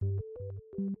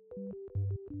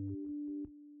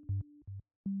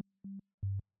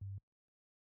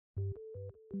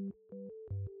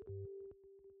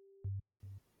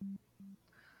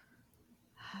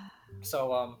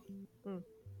So, Mm.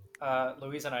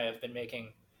 Louise and I have been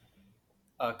making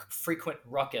a frequent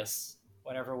ruckus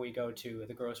whenever we go to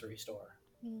the grocery store,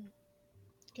 Mm.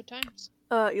 Good times.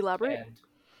 Elaborate.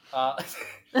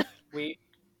 and we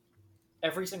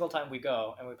every single time we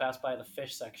go and we pass by the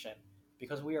fish section,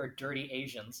 because we are dirty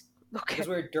Asians, Okay. because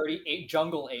we're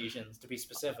jungle Asians to be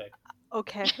specific.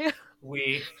 Okay.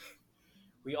 We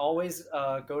we always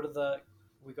go to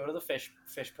the fish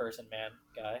person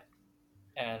guy,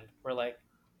 and we're like,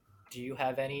 do you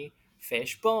have any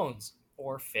fish bones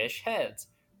or fish heads?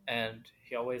 And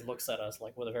he always looks at us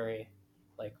like with a very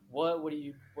like, what do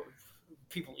you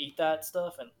people eat that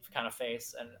stuff and kind of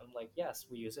face, and I'm like, yes,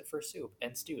 we use it for soup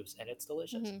and stews and it's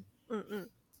delicious. Mm-hmm. Mm-mm.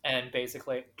 And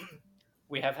basically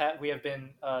we have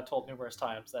been told numerous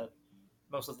times that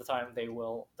most of the time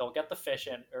they'll get the fish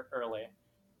in early,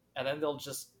 and then they'll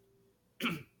just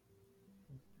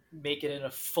make it into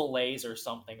fillets or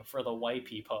something for the white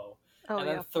people, Oh and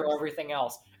yeah, then of throw course. everything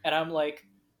else. And I'm like,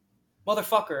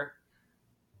 motherfucker,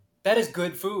 that is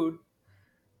good food,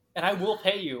 and I will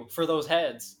pay you for those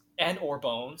heads and or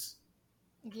bones.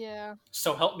 Yeah.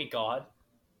 So help me God.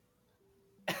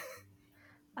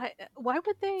 Why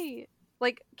would they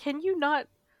like? Can you not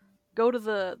go to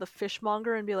the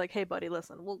fishmonger and be like, "Hey, buddy,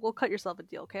 listen, we'll cut yourself a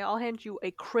deal, okay? I'll hand you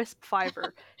a crisp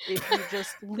 $5 if you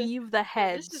just leave the This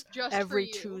heads is just every for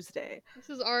you. Tuesday." This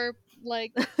is our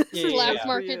like This Yeah, is yeah, black yeah.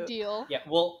 market you. deal. Yeah,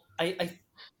 well, I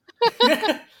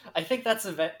think that's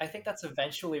I think that's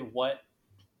eventually what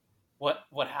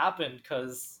happened,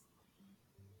 because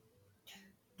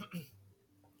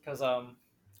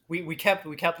we kept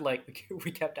like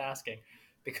we kept asking,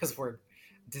 because we're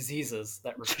diseases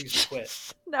that refuse to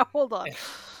quit. Now hold on.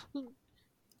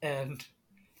 And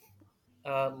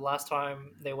last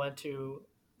time they went to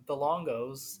the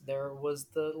Longos, there was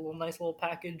the nice little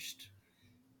packaged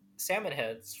salmon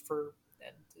heads for,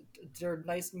 and they're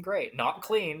nice and great, not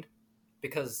cleaned,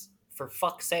 because for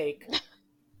fuck's sake,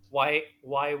 why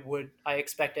would I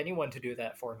expect anyone to do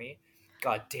that for me?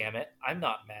 God damn it, I'm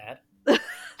not mad.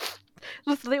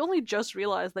 Listen, they only just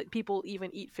realized that people even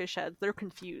eat fish heads. They're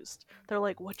confused. They're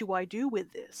like, "What do I do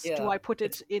with this? Do Yeah, I put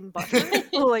it's it in butter?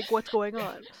 Like, what's going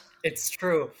on?" it's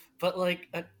true, but like,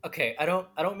 okay, I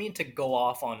don't mean to go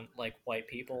off on like white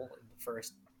people in the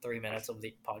first 3 minutes of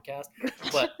the podcast,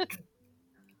 but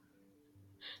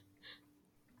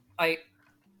I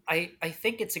I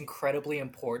think it's incredibly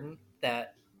important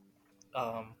that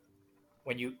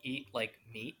when you eat like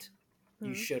meat,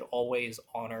 you Mhm. should always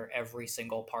honor every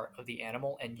single part of the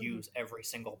animal and Mhm. use every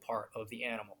single part of the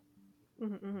animal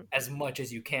Mhm. Mhm. as much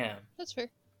as you can. That's fair.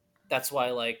 That's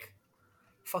why like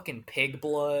fucking pig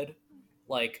blood,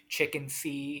 like chicken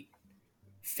feet,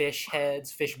 fish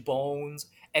heads, fish bones,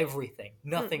 everything.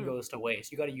 Nothing Mhm. goes to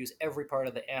waste. You got to use every part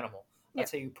of the animal. Yeah.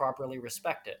 That's how you properly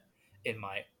respect it, in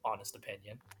my honest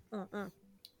opinion. Mm-mm.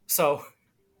 So,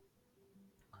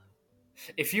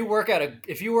 if you work at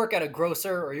a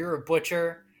grocer or you're a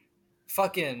butcher,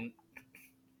 fucking,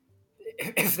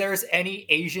 if there's any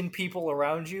Asian people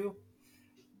around you,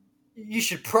 you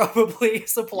should probably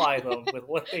supply them with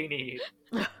what they need.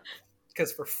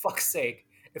 Because for fuck's sake,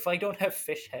 if I don't have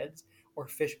fish heads or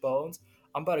fish bones,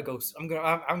 I'm about to go. I'm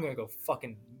gonna go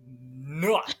fucking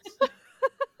nuts. I'm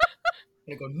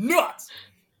gonna go nuts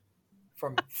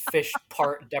from fish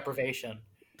part deprivation.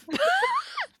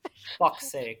 Fuck's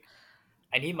sake,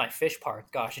 I need my fish parts.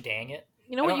 Gosh dang it!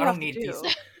 You know I what don't. you I have don't to need do?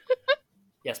 these.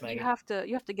 Yes, You Maggie. have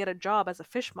to get a job as a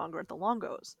fishmonger at the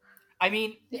Longos. I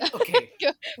mean, Yeah. okay,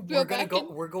 Go back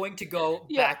in. we're going to go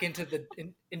Yeah. back into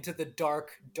the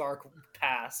dark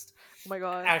past. Oh my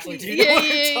god. Ashley, do you know what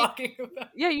I'm talking about?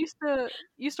 Yeah, you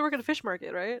used to work at a fish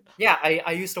market, right? Yeah,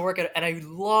 I used to work at it, and I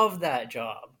love that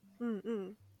job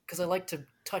Mm-mm. because I like to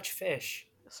touch fish.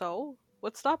 So,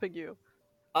 what's stopping you?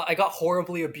 I got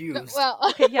horribly abused. Well,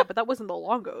 Okay, yeah, but that wasn't the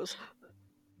Longos.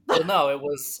 Well, no, it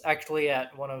was actually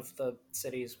at one of the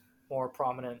city's more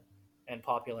prominent and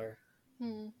popular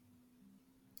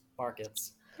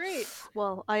markets. great.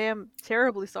 Well, I am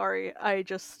terribly sorry.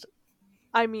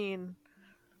 I mean,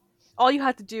 all you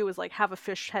had to do is like have a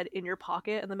fish head in your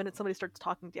pocket, and the minute somebody starts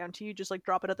talking down to you, just like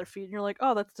drop it at their feet, and you're like,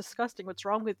 "Oh, that's disgusting. What's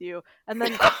wrong with you?" And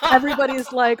then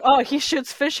everybody's like, "Oh, he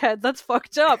shoots fish heads. That's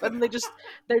fucked up." And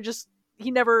they're just he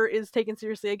never is taken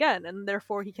seriously again, and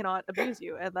therefore he cannot abuse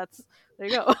you. And that's there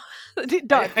you go.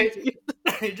 Done. Easy.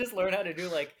 I just learned how to do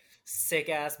like sick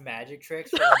ass magic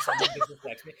tricks for when someone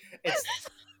disrespects me.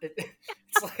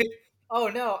 It's like, oh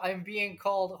no, I'm being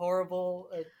called horrible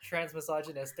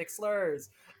transmisogynistic slurs.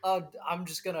 I'm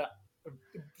just gonna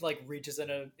like reaches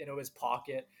into his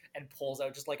pocket and pulls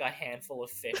out just like a handful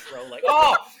of fish roe. Like,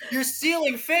 oh, you're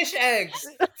stealing fish eggs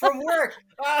from work.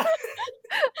 Ah!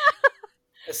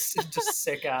 Just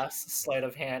sick ass sleight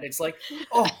of hand. It's like,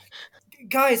 oh,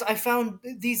 guys, I found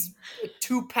these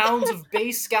 2 pounds of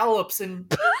bay scallops in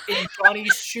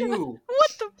Johnny's shoe.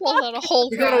 What the Pulls fuck? out a whole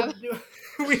We crab.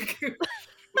 gotta, we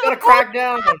gotta crack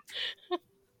down.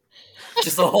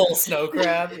 Just a whole snow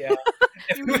crab. Yeah.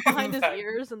 You reach behind his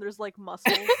ears and there's like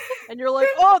muscles, and you're like,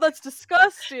 "Oh, that's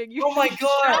disgusting." You Oh my should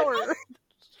God. shower.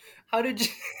 How did you?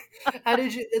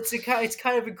 It's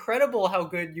kind of incredible how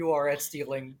good you are at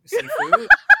stealing seafood.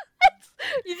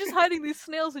 You're just hiding these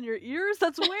snails in your ears.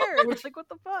 That's weird. Like, what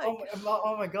the fuck?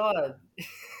 Oh my God.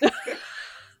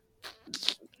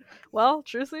 Well,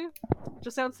 Trucy,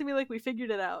 just sounds to me like we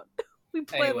figured it out. We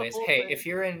planned Anyways, the whole hey, thing. if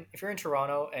you're in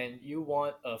Toronto and you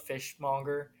want a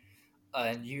fishmonger,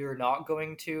 and you're not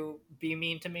going to be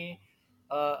mean to me,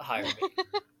 hire me,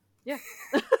 Yeah,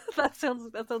 that sounds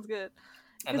good.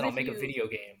 and then I'll if make a you- video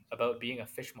game about being a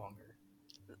fishmonger.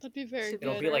 That'd be very It'll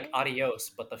It'll good. be like right? Adios,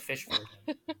 but the fish version.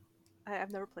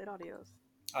 I've never played Adios.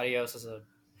 Adios is a.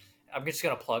 I'm just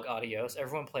gonna plug Adios.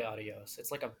 Everyone play Adios.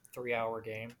 It's like a 3-hour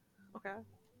game. Okay.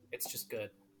 It's just good.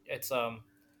 It's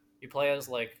you play as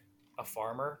like a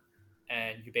farmer,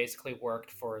 and you basically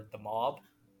worked for the mob,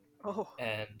 Oh.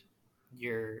 and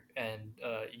you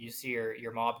see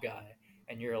your mob guy,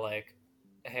 and you're like,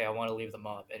 hey, I want to leave the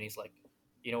mob, and he's like,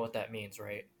 you know what that means,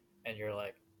 right? And you're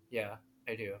like, yeah,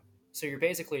 I do. So you're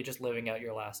basically just living out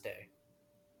your last day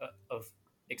of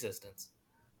existence.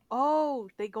 Oh,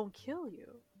 they gon' kill you.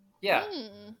 Yeah,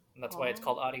 Hmm. and that's why it's Oh.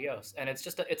 called Adios, and it's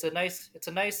just it's a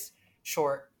nice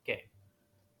short game.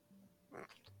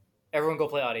 Everyone go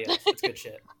play Adios. It's good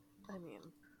shit. I mean,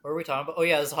 What are we talking about? Oh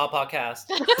yeah, this is a hot podcast.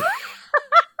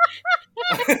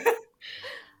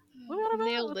 what about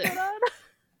Nailed what's it. going on?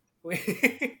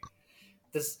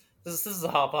 This is a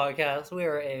hot podcast. We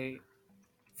are a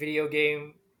video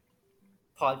game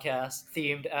podcast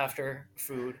themed after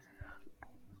food,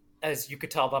 as you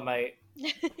could tell by my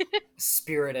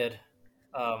spirited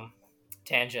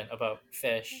tangent about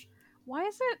fish. Why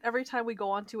is it every time we go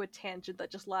onto a tangent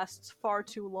that just lasts far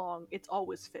too long, it's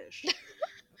always fish?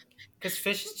 Because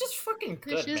fish is just fucking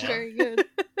good, Fish is man. very good.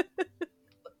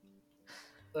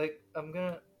 Like I'm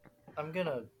gonna.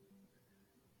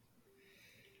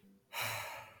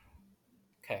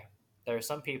 Okay, there are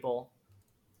some people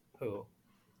who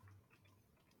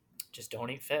just don't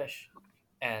eat fish,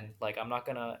 and like I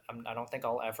don't think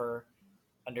I'll ever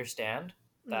understand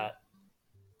that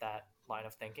line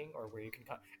of thinking, or where you can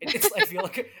come. It's I feel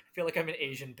like I'm an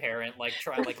Asian parent like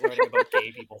learning about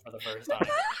gay people for the first time,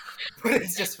 but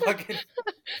it's just fucking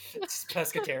it's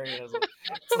pescatarianism.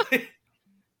 It's like,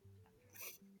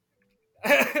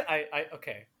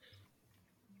 okay.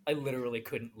 I literally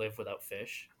couldn't live without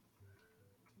fish,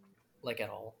 like at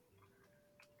all.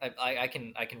 I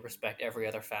can respect every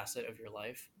other facet of your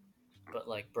life, but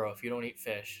like, bro, if you don't eat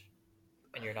fish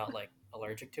and you're not like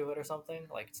allergic to it or something,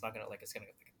 like it's not gonna like it's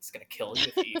gonna kill you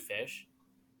if you eat fish.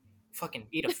 Fucking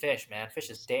eat a fish, man. Fish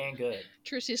is dang good.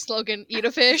 Trucy's slogan: "Eat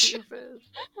a fish." Eat a fish.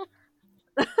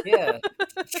 Yeah,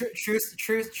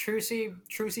 Trucy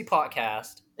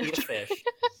podcast. Eat a fish.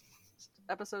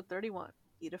 Episode 31.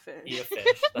 Eat a fish. Eat a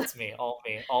fish. That's me. All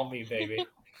me, baby.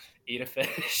 Eat a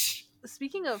fish.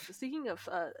 Speaking of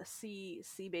sea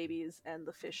babies and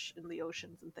the fish in the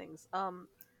oceans and things. Okay.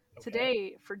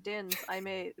 Today for dins I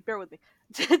made. Bear with me.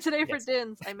 Today for Yes.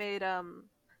 dins I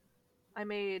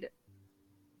made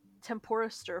tempura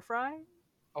stir fry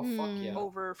Oh fuck yeah.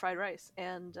 over fried rice,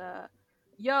 and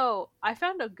yo, I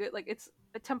found a good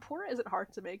tempura isn't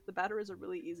hard to make. The batter is a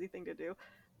really easy thing to do,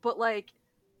 but like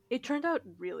it turned out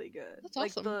really good. That's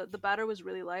like awesome. the batter was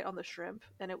really light on the shrimp,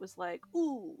 and it was like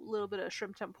ooh, a little bit of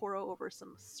shrimp tempura over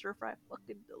some stir fry,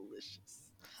 fucking delicious.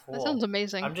 Cool. That sounds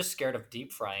amazing. I'm just scared of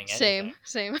deep frying anything.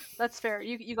 Same. That's fair.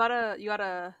 You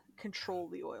gotta control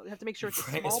the oil. You have to make sure it's a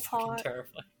Frying small is fucking pot.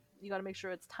 terrifying. You gotta make sure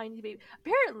it's tiny baby.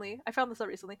 Apparently, I found this out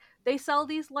recently. They sell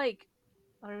these like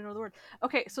I don't even know the word.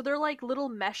 Okay, so they're like little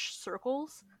mesh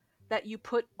circles that you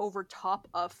put over top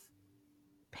of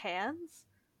pans,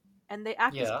 and they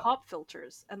act as Yeah. pop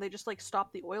filters, and they just like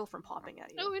stop the oil from popping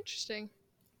at you. Oh, interesting.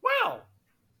 Wow.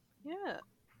 Yeah,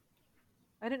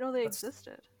 I didn't know they That's-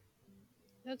 existed.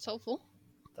 That's helpful.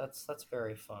 That's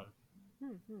very fun.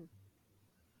 Hmm.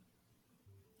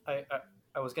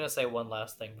 I was gonna say one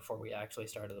last thing before we actually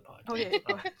started the podcast. Oh yeah,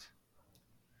 go ahead.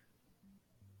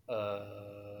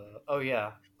 Oh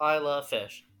yeah, I love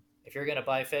fish. If you're gonna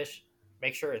buy fish,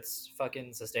 make sure it's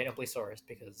fucking sustainably sourced,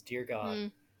 because dear God,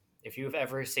 Mm. if you've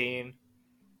ever seen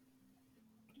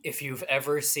if you've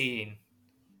ever seen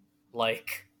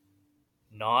like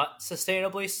not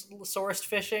sustainably sourced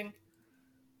fishing,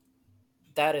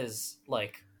 that is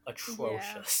like Yeah.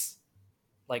 atrocious.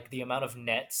 Like the amount of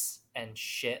nets and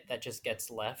shit that just gets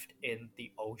left in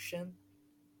the ocean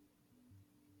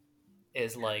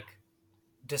is like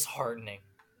disheartening.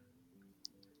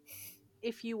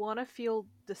 If you want to feel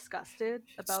disgusted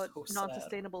It's about so sad.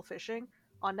 non-sustainable fishing,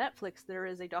 on Netflix there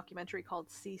is a documentary called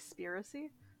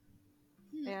Seaspiracy.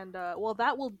 Hmm. And well,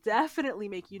 that will definitely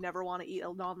make you never want to eat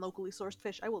a non-locally sourced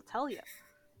fish. I will tell you.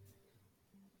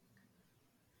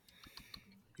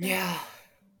 Yeah.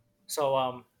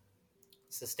 So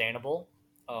sustainable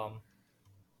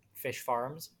fish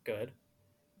farms, good.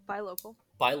 Buy local.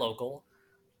 Buy local.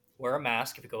 Wear a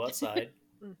mask if you go outside.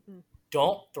 Mm-hmm.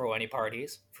 Don't throw any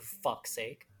parties, for fuck's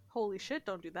sake. Holy shit!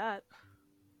 Don't do that.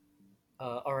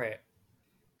 All right.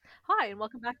 Hi, and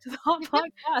welcome back to the Hot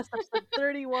Podcast, episode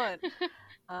 31.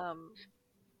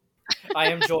 I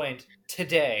am joined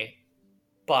today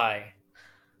by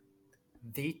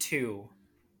the two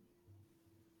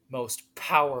most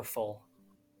powerful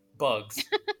bugs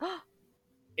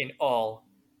in all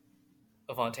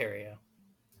of Ontario.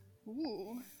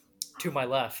 Ooh. To my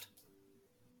left,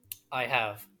 I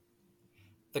have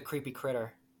the creepy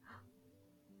critter,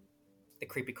 the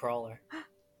creepy crawler.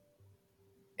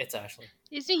 It's Ashley.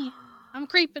 It's me. I'm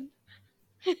creeping.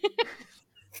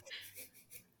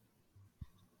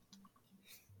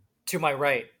 To my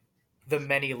right, the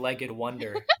many-legged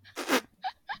wonder,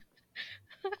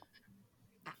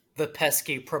 the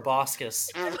pesky proboscis.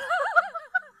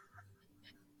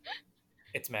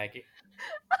 It's Maggie.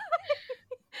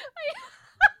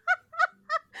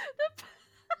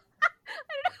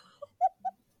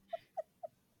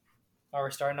 Oh,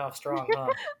 we're starting off strong, huh? I don't know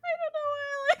why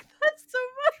I like that so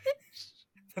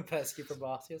much. The pesky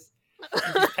proboscis.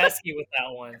 You be pesky with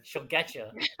that one. She'll get you.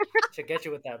 She'll get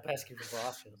you with that pesky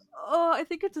proboscis. Oh, I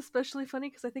think it's especially funny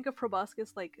because I think of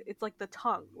proboscis like it's like the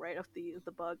tongue, right, of the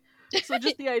bug. So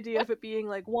just the idea of it being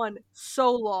like one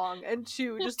so long and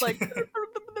two just like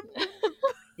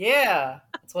Yeah,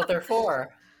 that's what they're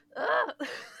for. that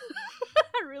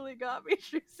really got me,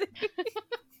 Trucy.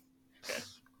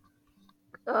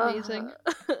 Amazing.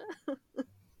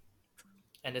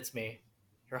 And it's me,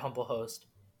 your humble host,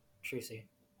 Tracy.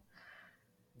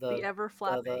 The ever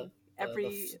flapping,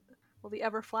 the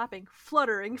ever flapping,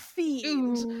 fluttering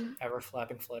fiend. Ooh. ever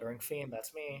flapping, fluttering fiend.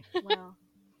 That's me. Wow.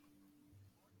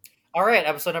 All right,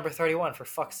 episode number 31. For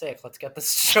fuck's sake, let's get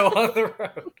this show on the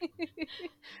road.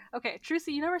 Okay, Trucy,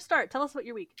 you never start. Tell us about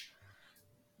your week.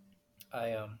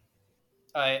 I've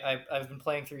been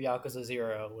playing through Yakuza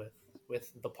 0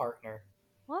 with the partner,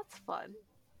 Well, that's fun.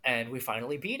 and we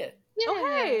finally beat it. Yeah. Oh,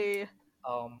 hey.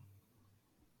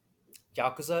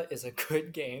 Yakuza is a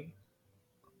good game.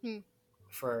 Hmm.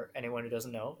 For anyone who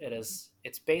doesn't know,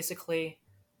 it's basically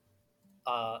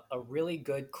a really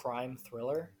good crime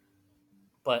thriller,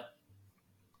 but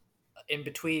in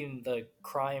between the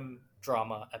crime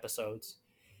drama episodes,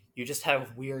 you just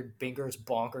have weird bingers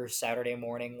bonkers Saturday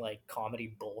morning like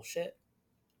comedy bullshit.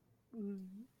 Mm.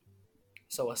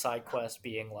 So a side quest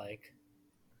being like,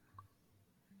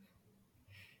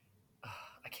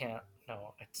 I can't.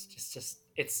 No, it's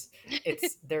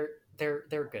they're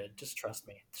good. Just trust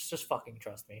me. Just fucking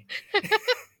trust me.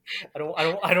 I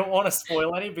don't want to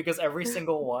spoil any because every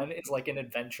single one is like an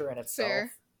adventure in itself.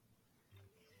 Fair.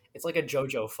 It's like a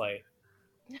JoJo fight,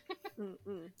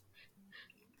 Mm-mm.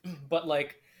 but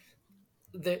like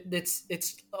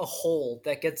it's a hole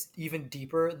that gets even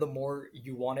deeper the more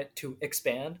you want it to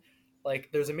expand. Like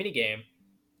there's a mini game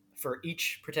for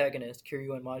each protagonist,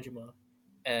 Kiryu and Majima,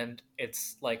 and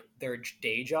it's like their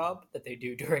day job that they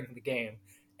do during the game.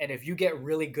 And if you get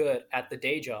really good at the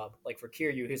day job, like for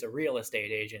Kiryu, he's a real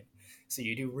estate agent, so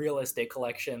you do real estate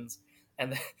collections,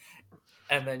 and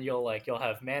then you'll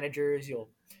have managers, you'll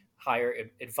hire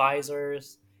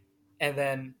advisors, and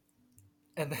then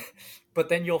and then, but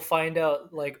then you'll find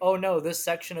out like, oh no, this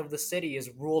section of the city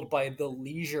is ruled by the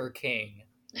Leisure King,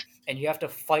 and you have to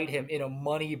fight him in a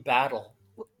money battle.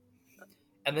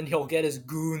 And then he'll get his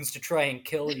goons to try and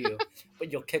kill you,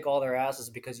 but you'll kick all their asses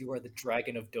because you are the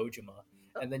Dragon of Dojima.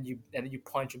 And then you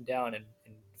punch him down and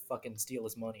fucking steal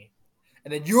his money.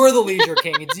 And then you're the Leisure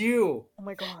King. It's you. Oh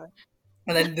my god.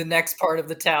 And then the next part of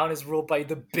the town is ruled by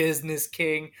the Business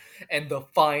King and the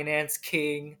Finance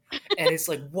King. And it's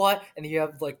like, what? And you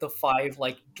have like the 5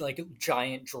 like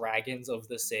giant dragons of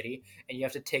the city, and you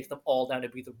have to take them all down to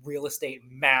be the real estate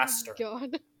master. Oh,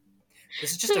 God.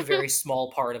 This is just a very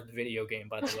small part of the video game,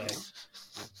 by the way.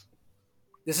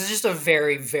 This is just a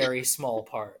very, very small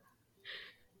part.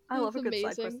 I love a That's good side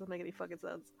quest. amazing. Doesn't make any fucking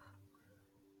sense.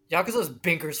 Yakuza's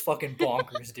Binker's fucking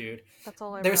bonkers, dude. That's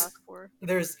all I would There's ask for.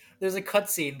 there's a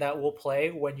cutscene that will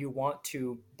play when you want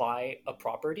to buy a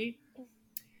property,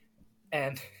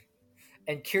 and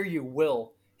Kiryu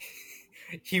will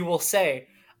he will say,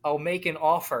 "I'll make an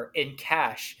offer in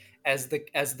cash." As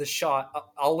the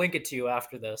shot, I'll link it to you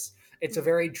after this. It's a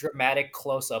very dramatic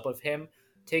close up of him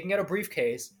taking out a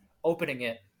briefcase, opening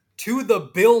it to the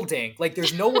building. Like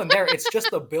there's no one there. It's just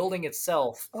the building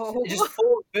itself. Oh, It's just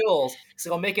full of bills.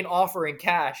 So I'll make an offer in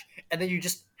cash, and then you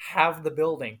just have the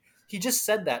building. He just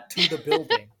said that to the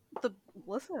building.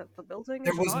 listen, the building.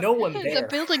 There is was not- no one The there.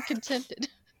 building consented.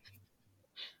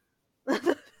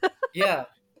 Yeah,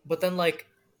 but then like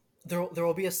there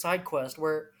will be a side quest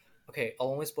where okay, I'll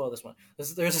only spoil this one.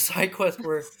 There's a side quest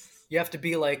where you have to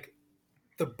be like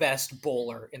the best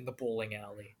bowler in the bowling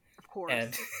alley, Of course.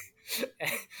 and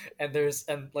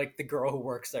and like the girl who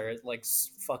works there is like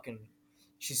fucking,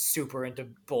 she's super into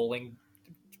bowling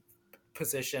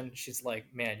position. She's like,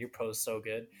 man, your pose so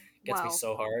good, gets me Wow.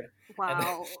 so hard. And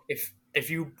Wow. if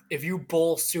you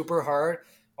bowl super hard,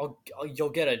 you'll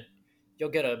get a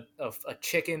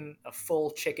chicken, a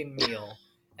full chicken meal.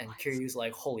 And Kiryu's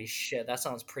like, holy shit, that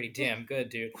sounds pretty damn good,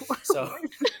 dude. So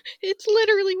It's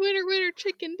literally winner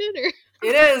chicken dinner.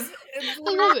 it is. I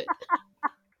love it.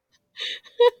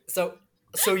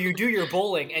 So you do your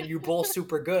bowling and you bowl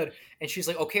super good, and she's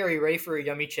like, okay, are you ready for a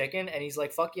yummy chicken? And he's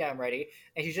like, fuck yeah, I'm ready.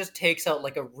 And she just takes out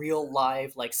like a real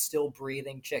live, like still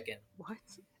breathing chicken, What?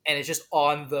 and it's just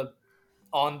on the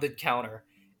counter,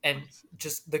 and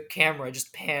just the camera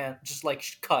just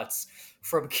cuts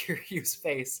from Kiryu's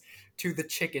face to the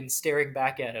chicken staring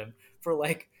back at him for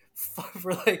like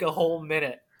a whole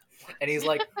minute, and he's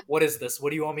like, what is this?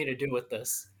 What do you want me to do with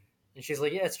this? And she's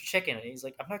like, yeah, it's chicken. And he's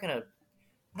like, I'm not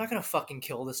gonna fucking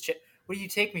kill this chick. What do you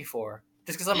take me for?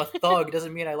 Just because I'm a thug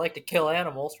doesn't mean I like to kill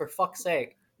animals, for fuck's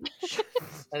sake.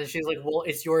 And she's like, well,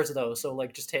 it's yours though, so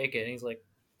like just take it. And he's like,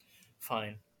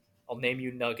 fine, I'll name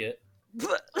you Nugget.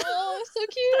 Oh, so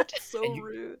cute. So And you-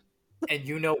 rude. And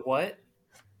you know what?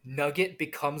 Nugget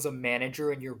becomes a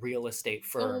manager in your real estate Oh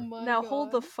firm. my Now god.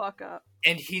 hold the fuck up.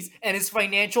 And his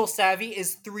financial savvy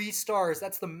is 3 stars.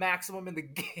 That's the maximum in the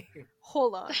game.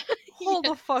 Hold on. Hold the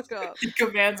Yes. fuck up. He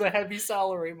commands a heavy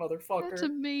salary, motherfucker. That's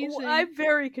amazing. I'm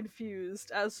very confused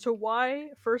as to why,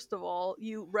 first of all,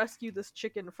 you rescue this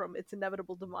chicken from its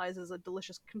inevitable demise as a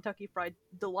delicious Kentucky Fried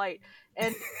Delight,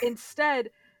 and instead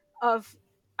of,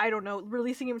 I don't know,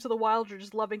 releasing him to the wild or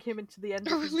just loving him into the end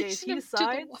of his days, Releasing he him to the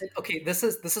decides. wild. Okay, this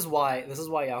is why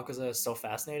Yakuza is so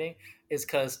fascinating, is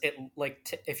because it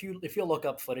like if you look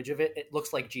up footage of it, it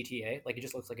looks like GTA, like it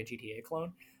just looks like a GTA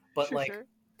clone, but Sure, like sure.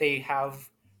 they have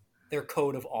their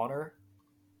code of honor,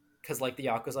 because like the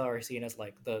Yakuza are seen as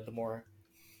like the more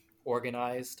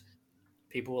organized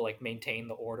people who like maintain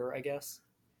the order, I guess.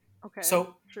 Okay.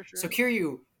 So sure, sure. so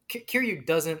Kiryu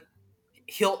doesn't,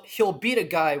 he'll beat a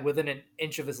guy within an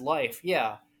inch of his life,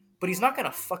 yeah, but he's not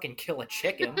gonna fucking kill a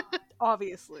chicken.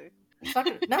 Obviously. He's not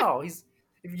gonna, no, he's,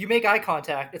 if you make eye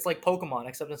contact, it's like Pokemon,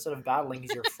 except instead of battling,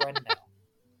 he's your friend now.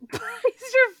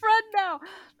 He's your friend now.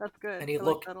 That's good. And he I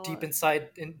looked like that a deep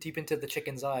lot. deep into the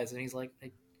chicken's eyes, and he's like,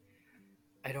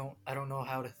 I don't know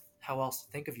how else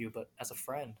to think of you but as a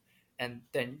friend. And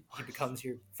then he becomes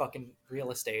your fucking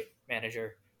real estate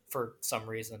manager for some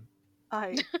reason,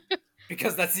 I.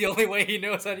 because that's the only way he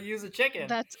knows how to use a chicken.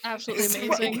 That's absolutely It's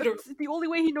amazing. like- It's the only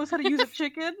way he knows how to use a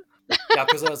chicken.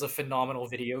 Yakuza is a phenomenal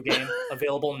video game,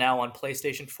 available now on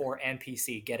PlayStation 4 and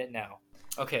PC. Get it now.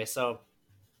 Okay, so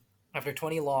after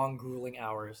 20 long, grueling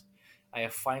hours, I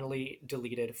have finally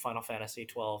deleted Final Fantasy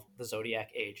XII: The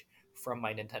Zodiac Age from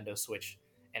my Nintendo Switch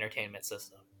entertainment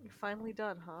system. You're finally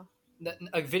done, huh?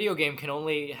 A video game can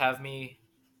only have me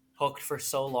hooked for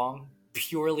so long,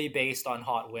 purely based on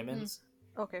hot women's.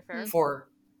 Okay, fair.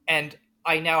 And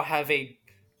I now have a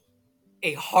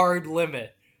hard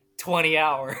limit, 20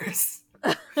 hours.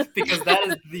 Because that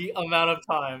is the amount of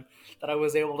time that I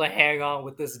was able to hang on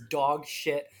with this dog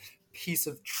shit piece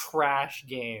of trash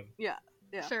game. Yeah.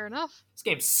 Fair enough. This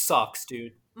game sucks,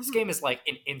 dude. This Mhm. game is like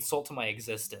an insult to my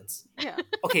existence. Yeah.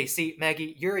 Okay, see,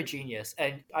 Maggie, you're a genius,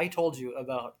 and I told you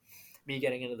about me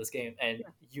getting into this game, and Yeah.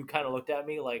 you kind of looked at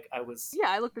me like I was... Yeah,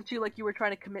 I looked at you like you were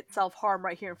trying to commit self-harm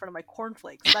right here in front of my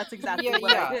cornflakes. That's exactly yeah,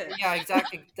 what I did. yeah,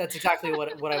 exactly. That's exactly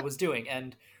what I was doing,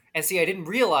 and see, I didn't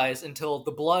realize until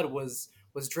the blood was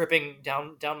dripping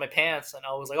down my pants, and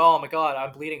I was like, oh my god,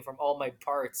 I'm bleeding from all my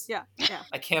parts. Yeah.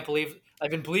 I can't believe I've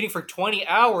been bleeding for 20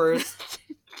 hours.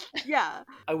 Yeah.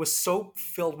 I was so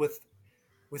filled with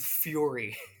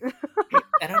fury.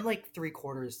 And I'm like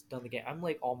 3/4 done the game. I'm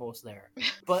like almost there.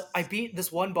 But I beat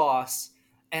this one boss,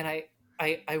 and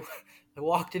I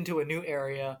walked into a new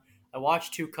area. I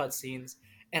watched 2 cutscenes,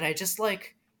 and I just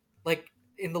like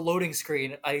in the loading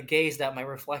screen, I gazed at my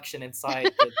reflection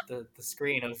inside the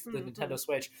screen of the Nintendo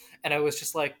Switch, and I was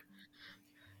just like,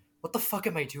 "What the fuck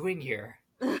am I doing here?"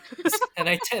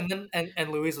 And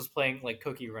Louise was playing like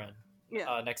Cookie Run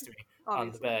Yeah, next to me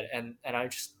on the obviously. bed, and I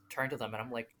just turned to them and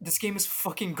I'm like, "This game is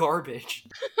fucking garbage."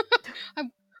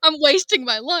 I'm wasting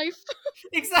my life.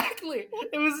 Exactly.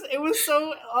 It was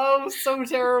so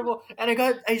terrible, and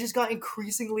I just got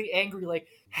increasingly angry. Like,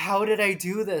 how did I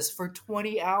do this for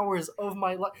 20 hours of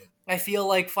my life? I feel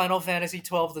like Final Fantasy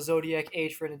XII: The Zodiac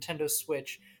Age for Nintendo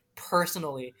Switch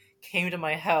personally came to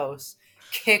my house,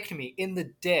 kicked me in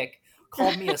the dick,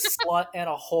 called me a slut and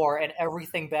a whore and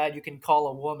everything bad you can call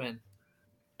a woman,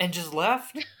 and just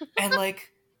left. And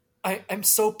like, I'm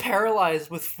so paralyzed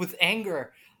with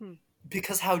anger Hmm.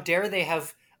 because how dare they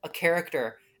have a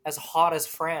character as hot as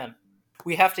Fran?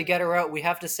 We have to get her out. We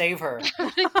have to save her.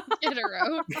 Get her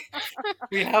out.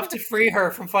 We have to free her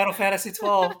from Final Fantasy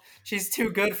XII. She's too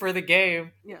good for the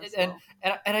game. Yes, And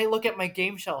well. and I look at my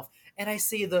game shelf and I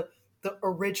see the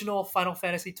original Final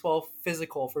Fantasy XII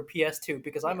physical for PS2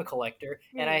 because I'm a collector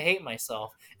and I hate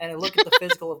myself. And I look at the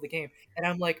physical of the game and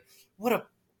I'm like, what a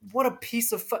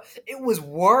piece of it was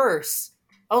worse.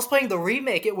 I was playing the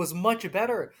remake. It was much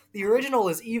better. The original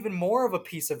is even more of a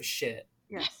piece of shit.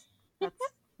 Yes,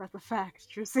 that's a fact,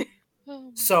 Trucy. Oh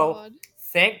my So, god.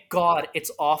 thank God it's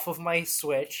off of my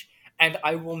Switch, and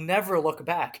I will never look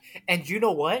back. And you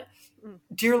know what? Mm.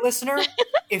 Dear listener,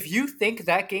 if you think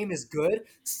that game is good,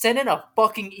 send in a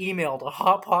fucking email to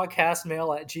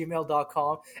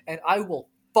hotpodcastmail@gmail.com, and I will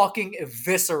fucking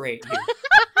eviscerate you.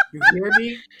 You hear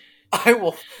me?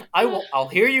 I'll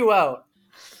hear you out.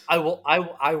 I will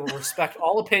respect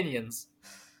all opinions.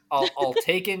 I'll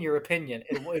take in your opinion.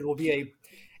 It will be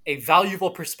a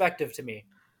valuable perspective to me.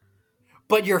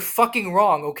 But you're fucking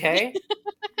wrong, okay?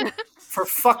 For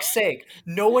fuck's sake,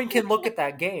 no one can look at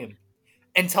that game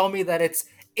and tell me that it's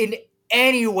in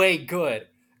any way good.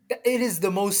 It is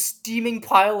the most steaming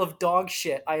pile of dog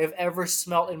shit I have ever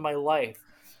smelt in my life.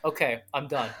 Okay, I'm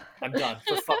done. I'm done.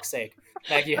 For fuck's sake.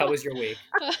 Maggie, how was your week?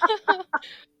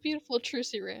 Beautiful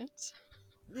Trucy rants.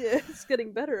 Yeah, it's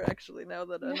getting better actually now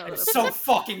that I'm I've so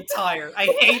fucking tired. I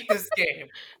hate this game.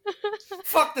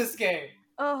 Fuck this game.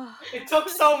 Oh. It took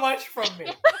so much from me.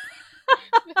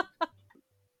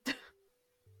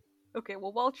 Okay,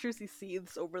 well, while Trucy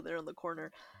seethes over there in the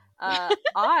corner,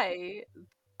 I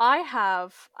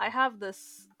have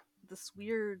this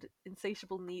weird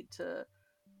insatiable need to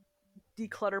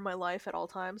declutter my life at all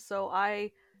times. So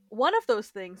one of those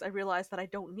things I realized that I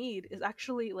don't need is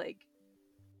actually like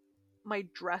my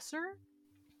dresser.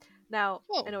 Now,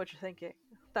 Whoa. I know what you're thinking.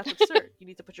 That's absurd. You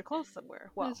need to put your clothes somewhere.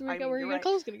 Well, That's where I mean, your you're right.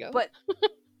 clothes gonna go. But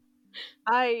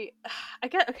I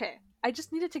get okay. I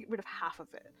just need to get rid of half of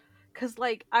it, cause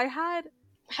like I had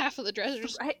half of the dresser,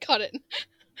 just I- cut it.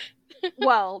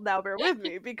 well, now bear with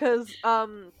me because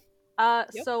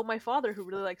Yep. so my father, who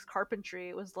really likes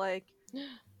carpentry, was like,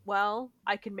 well,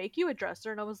 I can make you a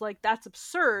dresser, and I was like, that's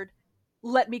absurd.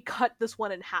 Let me cut this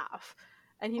one in half.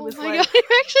 And he Oh was my like, god, you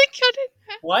actually cut it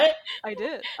in half. What? I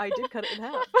did cut it in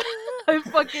half. I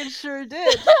fucking sure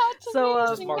did. That's So Just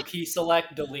amazing. marquee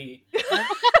select, delete.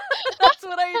 that's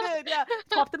what I did. Yeah,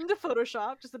 popped it into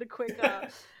Photoshop, just did a quick.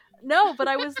 No, but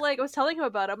I was telling him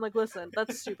about it. I'm like, listen,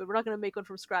 that's stupid. We're not gonna make one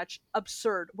from scratch.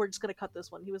 Absurd. We're just gonna cut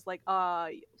this one. He was like,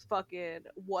 fucking,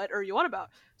 what are you on about?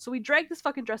 So we dragged this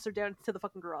fucking dresser down to the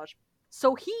fucking garage.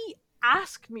 So he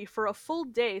asked me for a full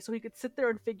day so he could sit there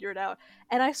and figure it out.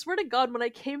 And I swear to God, when I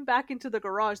came back into the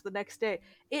garage the next day,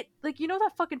 it, like, you know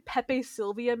that fucking Pepe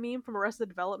Sylvia meme from Arrested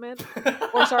Development?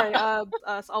 Or sorry,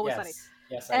 Always Sunny.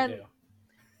 Yes, And I do.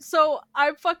 so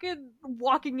I'm fucking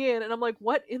walking in and I'm like,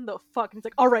 what in the fuck? And he's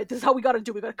like, all right, this is how we gotta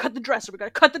do. We gotta cut the dresser. We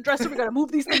gotta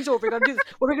move these things over. We gotta do this.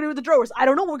 What are we gonna do with the drawers? I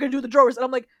don't know what we're gonna do with the drawers. And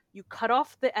I'm like, you cut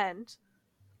off the end,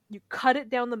 you cut it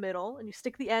down the middle, and you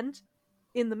stick the end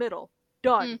in the middle.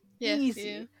 Done. Yeah, Easy.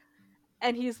 yeah.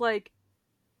 And he's like,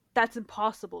 that's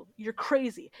impossible. You're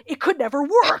crazy. It could never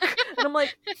work. And I'm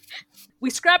like, we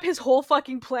scrap his whole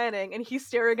fucking planning, and he's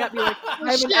staring at me like I'm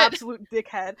an shit. absolute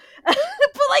dickhead. But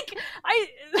like,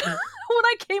 when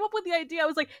I came up with the idea, I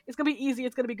was like, it's gonna be easy,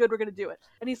 it's gonna be good, we're gonna do it.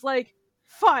 And he's like,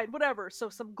 fine, whatever. So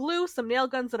some glue, some nail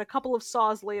guns, and a couple of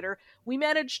saws later, we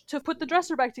managed to put the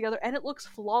dresser back together, and it looks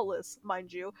flawless,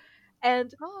 mind you.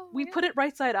 And Oh, we yeah. put it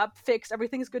right side up, fixed,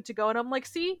 everything's good to go. And I'm like,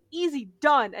 see, easy,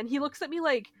 done. And he looks at me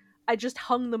like I just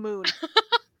hung the moon.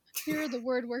 You're the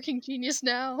word working genius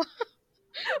now.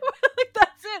 Like,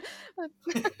 that's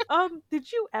it.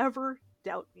 Did you ever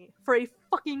doubt me for a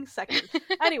fucking second?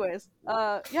 Anyways,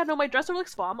 yeah, no, my dresser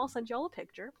looks bomb. I'll send y'all a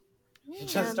picture. He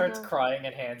just starts crying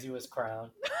and hands you his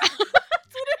crown.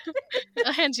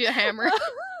 Hands you a hammer.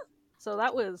 So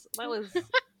that was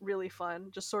really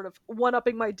fun. Just sort of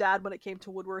one-upping my dad when it came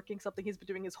to woodworking, something he's been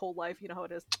doing his whole life. You know how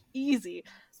it is. Easy.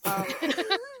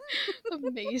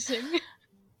 Amazing.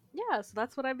 Yeah, so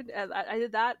that's what I've been. I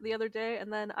did that the other day,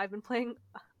 and then I've been playing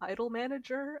Idol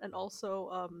Manager, and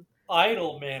also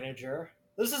Idol Manager.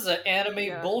 This is an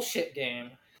anime bullshit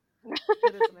game.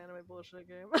 It is an anime bullshit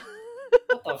game.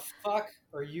 What the fuck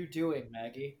are you doing,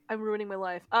 Maggie? I'm ruining my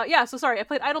life. Yeah, so sorry. I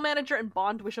played Idol Manager and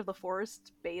Bond Wish of the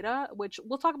Forest beta, which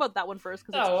we'll talk about that one first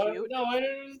because it's cute. No,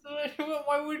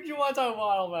 why wouldn't you want to talk about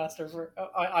Idol Manager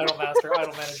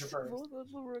first?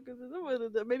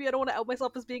 Maybe I don't want to out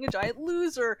myself as being a giant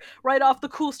loser right off the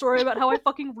cool story about how I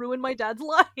fucking ruined my dad's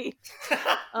life.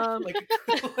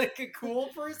 Like a cool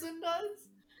person does?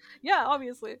 Yeah,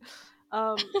 obviously.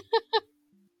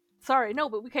 Sorry, no,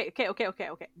 but okay.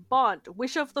 Bond,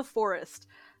 Wish of the Forest.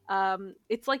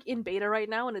 It's like in beta right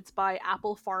now, and it's by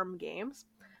Apple Farm Games.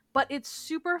 But it's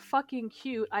super fucking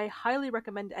cute. I highly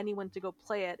recommend anyone to go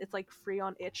play it. It's like free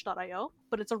on itch.io,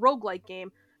 but it's a roguelike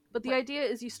game. But the idea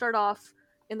is you start off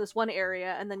in this one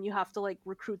area, and then you have to like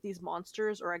recruit these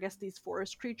monsters, or I guess these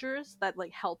forest creatures that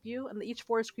like help you. And each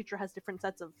forest creature has different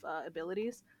sets of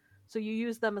abilities. So you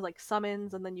use them as like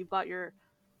summons, and then you've got your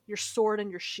sword and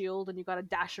your shield, and you gotta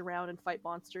dash around and fight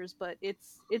monsters. But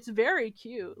it's very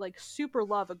cute. Like, super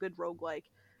love a good roguelike.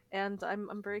 And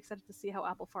I'm very excited to see how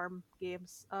Apple Farm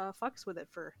Games fucks with it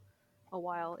for a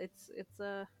while. It's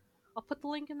I'll put the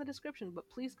link in the description, but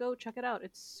please go check it out.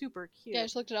 It's super cute. Yeah, I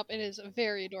just looked it up. It is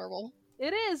very adorable.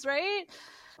 It is, right?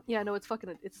 Yeah, no, it's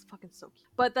fucking so cute.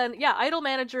 But then, yeah, Idol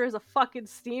Manager is a fucking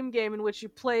Steam game in which you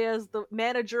play as the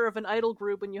manager of an idol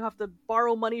group, and you have to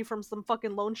borrow money from some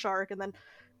fucking loan shark, and then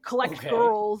collect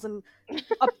girls and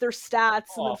up their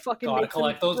stats, and then fucking gotta make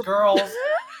collect those girls.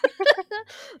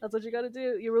 That's what you gotta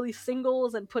do. You release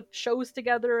singles and put shows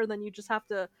together, and then you just have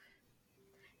to.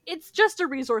 It's just a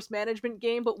resource management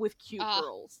game, but with cute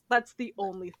girls. That's the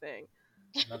only thing.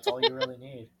 That's all you really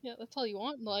need. Yeah, that's all you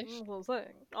want in life. That's what I'm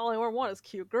saying. All I want is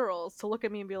cute girls to look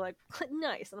at me and be like,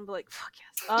 nice, and I'm like, fuck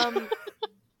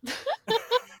yes.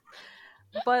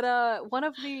 But one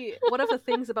of the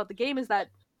things about the game is that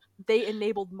they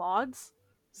enabled mods,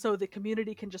 so the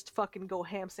community can just fucking go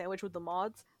ham sandwich with the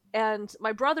mods. And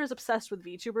my brother's obsessed with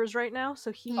VTubers right now,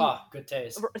 so he... good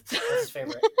taste. That's his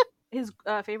favorite. His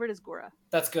favorite is Gora.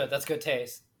 That's good. That's good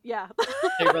taste. Yeah.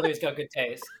 Your brother's got good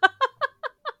taste.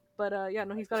 But yeah,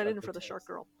 no, he's got it in for the short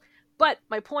girl. But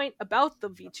my point about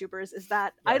the VTubers is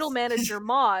that Idol Manager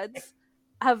mods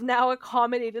have now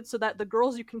accommodated so that the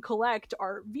girls you can collect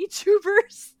are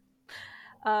VTubers.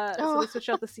 So they switched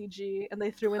out the CG and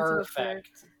they threw in some of their...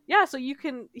 Yeah, so you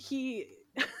can... He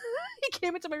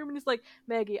came into my room and he's like,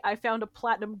 Maggie, I found a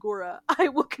platinum Gora. I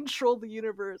will control the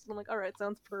universe. And I'm like, alright,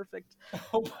 sounds perfect.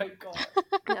 Oh my god.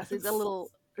 Yeah, so he's got a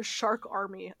little shark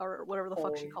army, or whatever the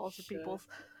fuck she calls the peoples.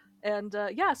 And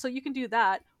yeah, so you can do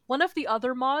that. One of the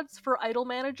other mods for Idol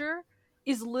Manager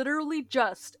is literally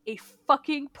just a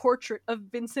fucking portrait of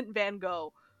Vincent van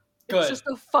Gogh. It's just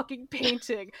a fucking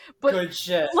painting. But good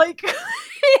shit. Like,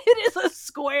 it is a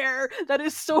square that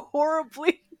is so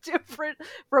horribly different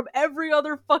from every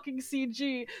other fucking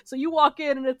CG. So you walk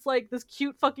in and it's like this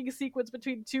cute fucking sequence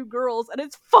between two girls, and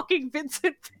it's fucking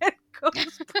Vincent van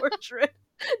Gogh's portrait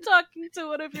talking to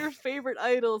one of your favorite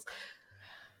idols.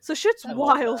 So shit's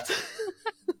wild.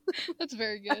 That's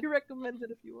very good. I recommend it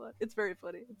if you want. It's very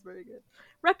funny. It's very good.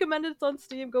 Recommend it. It's on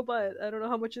Steam. Go buy it. I don't know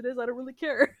how much it is. I don't really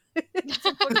care. It's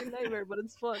a fucking nightmare, but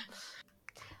it's fun.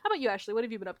 How about you, Ashley? What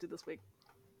have you been up to this week?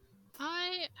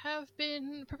 I have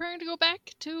been preparing to go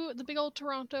back to the big old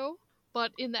Toronto,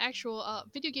 but in the actual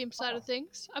video game side of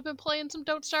things, I've been playing some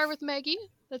Don't Starve with Maggie.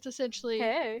 That's essentially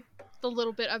the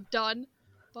little bit I've done.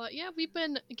 But yeah, we've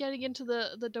been getting into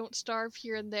the Don't Starve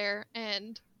here and there,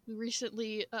 and we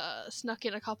recently snuck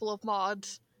in a couple of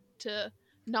mods to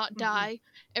not die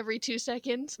every 2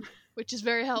 seconds, which is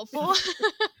very helpful.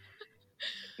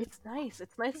 It's nice.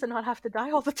 It's nice to not have to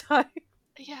die all the time.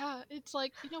 Yeah, it's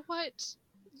like, you know what?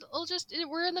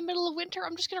 We're in the middle of winter,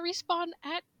 I'm just gonna respawn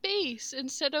at base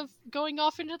instead of going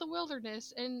off into the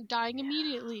wilderness and dying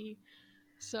immediately.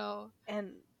 So...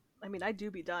 And, I mean, I do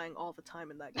be dying all the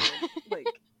time in that game. Like,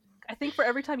 I think for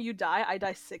every time you die, I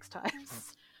die 6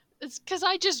 times. It's because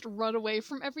I just run away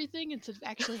from everything instead of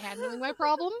actually handling my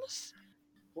problems.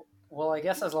 Well, I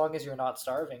guess as long as you're not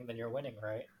starving, then you're winning,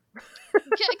 right?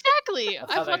 Yeah, exactly.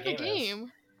 I've won the game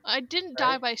game. I didn't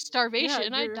die by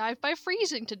starvation. Yeah, I died by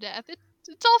freezing to death.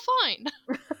 It's all fine.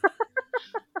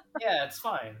 Yeah, it's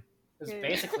fine. It's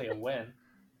basically a win.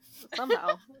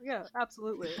 Somehow. Yeah,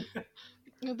 absolutely.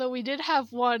 Though we did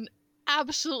have one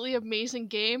absolutely amazing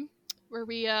game where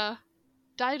we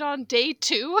died on day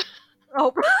 2.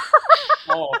 Oh.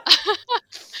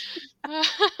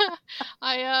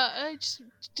 I just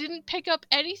didn't pick up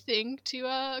anything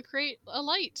to create a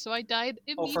light, so I died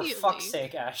immediately. Oh, for fuck's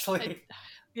sake, Ashley.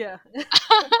 Yeah.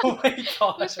 Oh my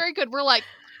god. It was very good. We're like,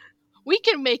 we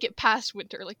can make it past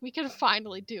winter. Like, we can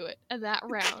finally do it. And that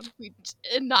round, we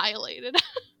annihilated.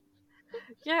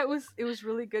 Yeah, it was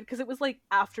really good because it was like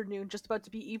afternoon, just about to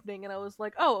be evening, and I was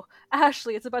like, "Oh,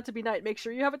 Ashley, it's about to be night. Make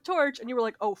sure you have a torch." And you were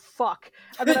like, "Oh fuck!"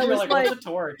 And then I was like, "What's a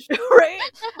torch?" Right?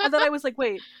 And then I was like,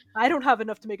 "Wait, I don't have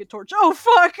enough to make a torch. Oh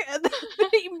fuck!" And then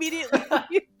immediately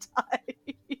you die.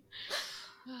 It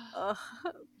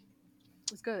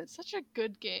was good. Such a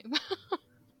good game.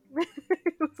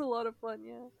 It was a lot of fun.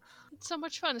 Yeah, it's so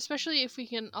much fun, especially if we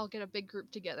can all get a big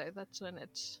group together. That's when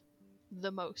it's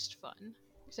the most fun.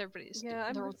 Because everybody's doing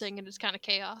their own thing and it's kind of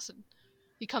chaos, and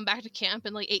you come back to camp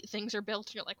and like 8 things are built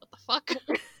and you're like, what the fuck?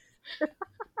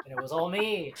 And it was all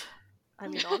me. I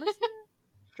mean, honestly,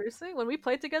 seriously, when we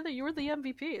played together, you were the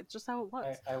MVP. It's just how it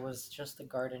was. I was just the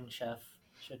garden chef.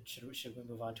 Should we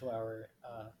move on to our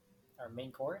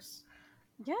main course?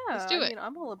 Yeah, let's do it. I mean,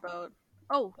 I'm all about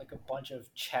like a bunch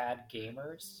of Chad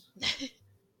gamers.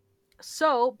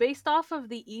 So, based off of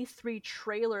the E3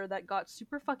 trailer that got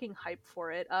super fucking hype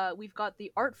for it, we've got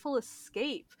The Artful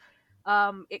Escape.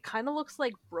 It kind of looks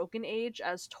like Broken Age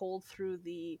as told through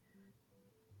the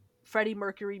Freddie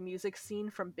Mercury music scene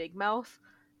from Big Mouth,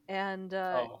 and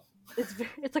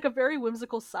it's like a very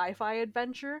whimsical sci-fi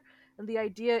adventure. And the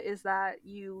idea is that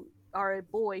you are a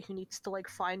boy who needs to like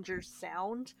find your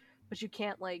sound, but you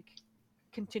can't like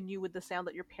continue with the sound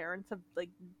that your parents have like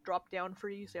dropped down for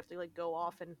you, so you have to like go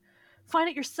off and find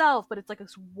it yourself. But it's like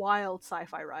this wild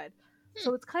sci-fi ride,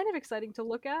 so it's kind of exciting to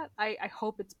look at. I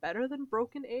hope it's better than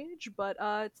Broken Age, but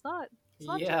it's not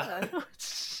yeah.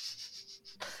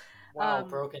 Wow,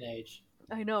 Broken Age.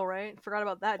 I know, right? Forgot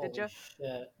about that. Holy did you?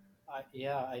 Shit.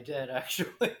 I did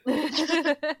actually.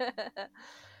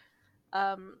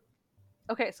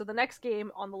 Okay, so the next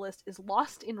game on the list is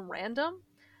Lost in Random.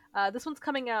 This one's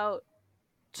coming out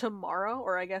tomorrow,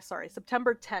 or I guess, sorry,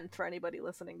 September 10th for anybody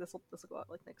listening. This will go out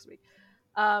like next week.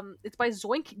 It's by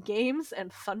Zoink Games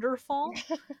and Thunderfall.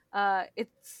 Zoink.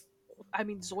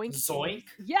 Zoink?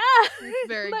 Yeah!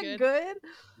 Very Isn't that good.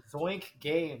 Zoink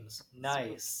Games.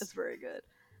 Nice. It's very good.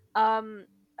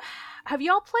 Have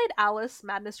y'all played Alice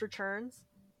Madness Returns?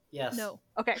 Yes. No.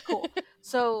 Okay, cool.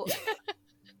 So,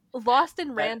 Lost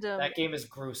in Random... That game is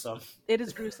gruesome. It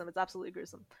is gruesome. It's absolutely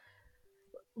gruesome.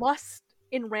 Lost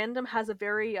in Random has a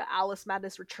very Alice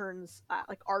Madness Returns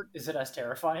like art. Is it as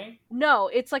terrifying? No,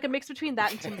 it's like a mix between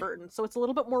that and Tim Burton. So it's a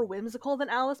little bit more whimsical than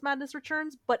Alice Madness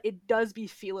Returns, but it does be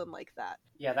feeling like that.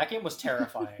 Yeah, that game was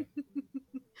terrifying.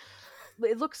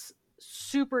 It looks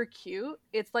super cute.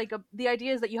 It's like the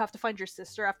idea is that you have to find your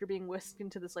sister after being whisked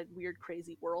into this like weird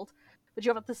crazy world, but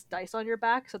you have this dice on your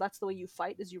back, so that's the way you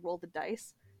fight, is you roll the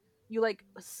dice. You like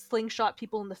slingshot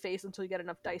people in the face until you get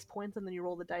enough dice points, and then you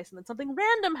roll the dice, and then something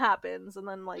random happens, and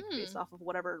then like based off of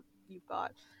whatever you've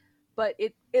got. But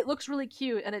it looks really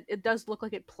cute, and it does look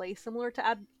like it plays similar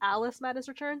to Alice Madness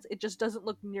Returns. It just doesn't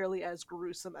look nearly as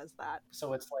gruesome as that.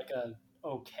 So it's like a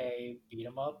okay beat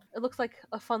 'em up. It looks like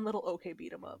a fun little okay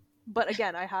beat 'em up. But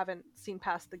again, I haven't seen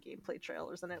past the gameplay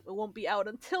trailers, and it won't be out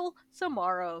until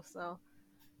tomorrow, so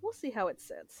we'll see how it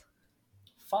sits.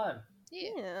 Fun.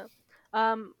 Yeah.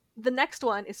 The next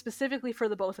one is specifically for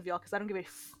the both of y'all, because I don't give a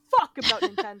fuck about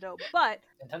Nintendo, but...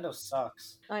 Nintendo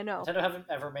sucks. I know. Nintendo haven't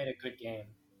ever made a good game.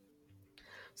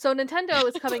 So Nintendo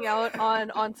is coming out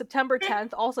on September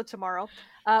 10th, also tomorrow.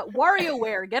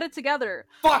 WarioWare, get it together.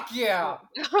 Fuck yeah!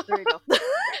 There you go.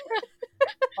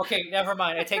 Okay, never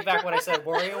mind. I take back what I said.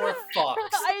 WarioWare fucks.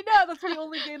 I know, that's the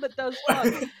only game that does fuck.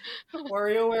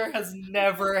 WarioWare has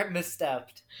never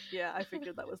misstepped. Yeah, I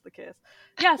figured that was the case.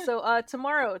 Yeah, so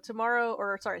September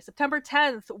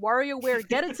 10th, WarioWare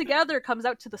Get It Together comes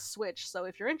out to the Switch. So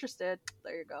if you're interested,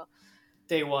 there you go.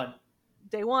 Day one.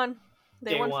 Day one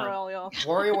for all y'all.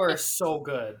 WarioWare is so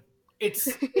good. It's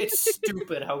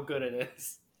stupid how good it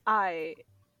is. I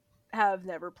have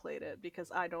never played it because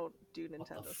I don't do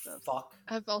Nintendo stuff. Fuck.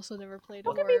 I've also never played.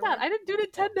 Look at me that I didn't do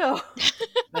Nintendo.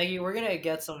 Maggie, we're gonna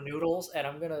get some noodles, and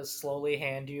I'm gonna slowly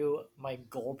hand you my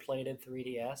gold-plated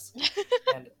 3DS,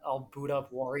 and I'll boot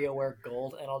up WarioWare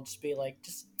Gold, and I'll just be like,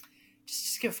 just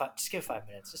give 5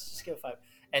 minutes, just give 5,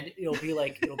 and it'll be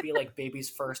like baby's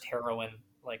first heroin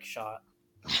like shot.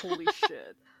 Holy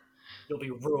shit! You'll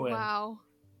be ruined. Wow.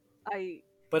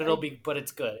 But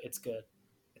it's good. It's good.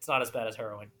 It's not as bad as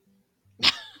heroin.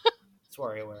 It's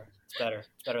WarioWare. It's better.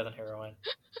 It's better than heroin.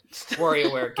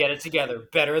 WarioWare, get it together.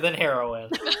 Better than heroin.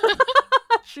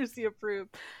 Shusi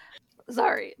approved.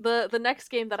 Sorry. The next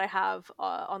game that I have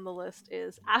on the list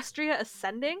is Astria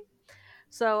Ascending.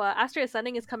 So Astria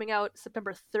Ascending is coming out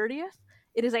September 30th.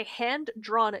 It is a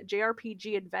hand-drawn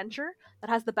JRPG adventure that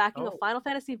has the backing of Final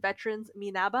Fantasy veterans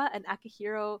Minaba and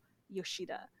Akihiro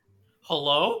Yoshida.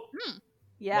 Hello?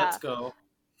 Yeah. Let's go.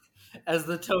 As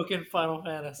the token Final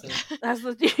Fantasy.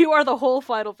 You are the whole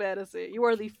Final Fantasy. You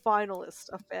are the finalist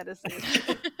of fantasy.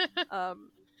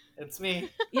 It's me.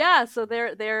 Yeah, so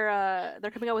they're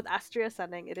coming out with Astria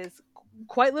Ascending. It is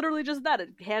quite literally just that, a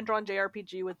hand-drawn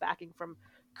JRPG with backing from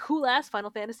cool-ass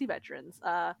Final Fantasy veterans.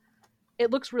 It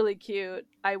looks really cute.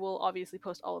 I will obviously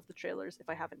post all of the trailers if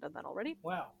I haven't done that already.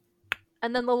 Wow.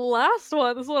 And then the last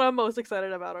one, this is what I'm most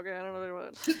excited about, okay? I don't know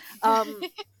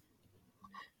what.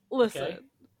 Listen. Okay.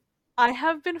 I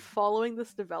have been following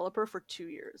this developer for 2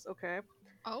 years, okay?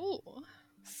 Oh.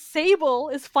 Sable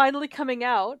is finally coming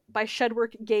out by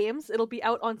Shedwork Games. It'll be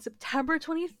out on September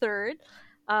 23rd.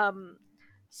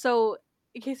 So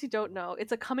in case you don't know,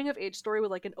 it's a coming of age story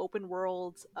with like an open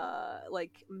world,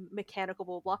 like mechanical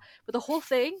blah blah. But the whole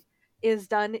thing is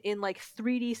done in like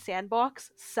 3D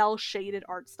sandbox, cell shaded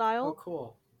art style. Oh,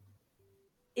 cool!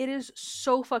 It is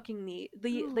so fucking neat.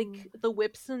 The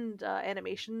whips and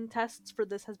animation tests for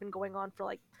this has been going on for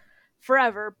like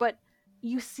forever, but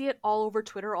you see it all over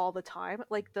Twitter all the time.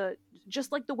 Like the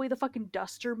way the fucking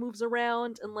duster moves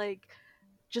around and like.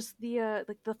 Just the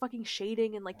the fucking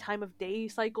shading and like time of day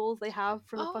cycles they have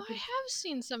for the fucking. I have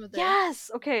seen some of that. Yes.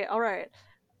 Okay. All right.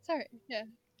 Sorry. Yeah.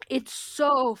 It's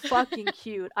so fucking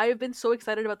cute. I have been so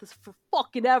excited about this for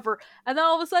fucking ever, and then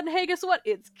all of a sudden, hey, guess what?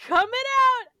 It's coming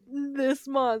out this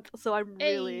month. So I'm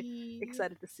really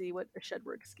excited to see what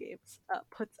Shedworks Games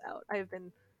puts out. I have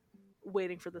been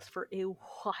waiting for this for a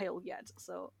while yet.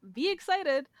 So be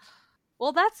excited.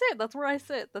 Well, that's it. That's where I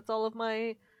sit. That's all of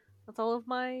my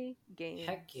games.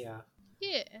 Heck yeah.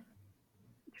 Yeah.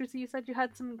 Trucy, you said you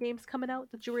had some games coming out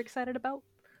that you were excited about?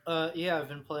 Yeah, I've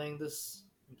been playing this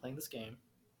game.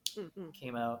 Mm-mm.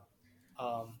 Came out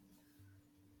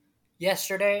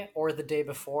yesterday or the day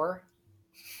before.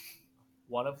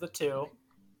 One of the two.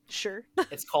 Sure.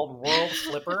 It's called World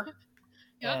Flipper.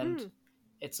 Yep. And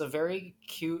it's a very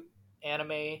cute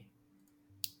anime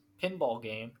pinball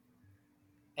game.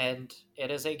 And it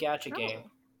is a gacha game.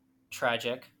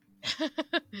 Tragic.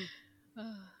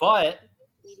 But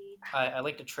I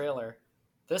liked a trailer.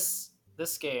 This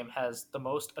game has the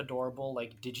most adorable,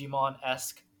 like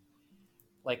Digimon-esque,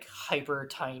 like hyper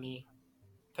tiny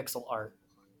pixel art,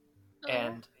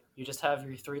 and you just have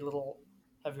your three little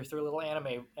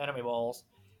anime balls,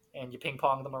 and you ping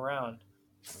pong them around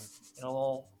in a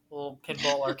little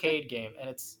pinball arcade game, and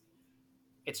it's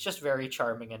just very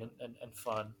charming and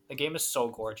fun. The game is so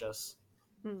gorgeous,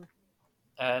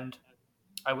 and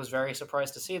I was very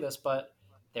surprised to see this, but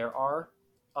there are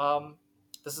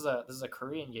this is a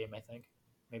Korean game, I think,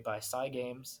 made by Psy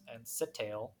Games and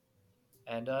Sitail,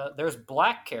 and there's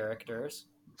black characters.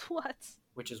 What?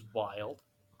 Which is wild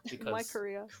because my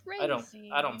Korea. I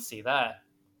don't see that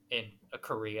in a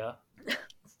Korea.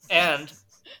 And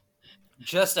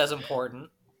just as important,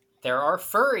 there are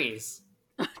furries.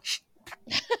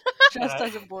 Just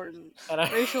as important.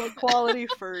 Racial equality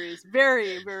furries.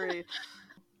 Very, very.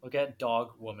 Look at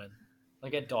Dog Woman.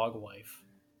 Look at Dog Wife.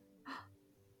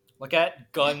 Look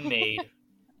at Gun Maid.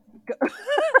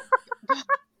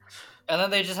 And then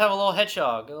they just have a little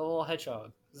hedgehog.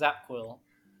 Zapquill.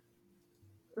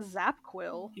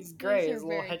 Zapquill? He's great. His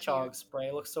little hedgehog cute.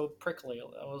 Spray looks so prickly.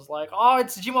 I was like, oh,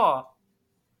 it's Jima!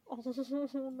 Oh, no.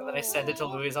 And then I sent it to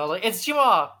Louise, and I was like, it's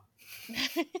Jima!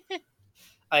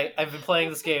 I've been playing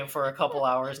this game for a couple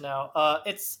hours now.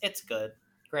 It's good.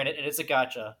 Granted, it is a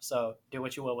gacha, so do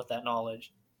what you will with that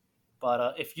knowledge.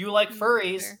 But if you like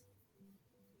furries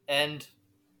and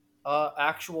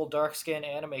actual dark-skinned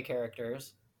anime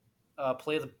characters,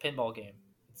 play the pinball game.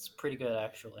 It's pretty good,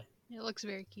 actually. It looks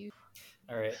very cute.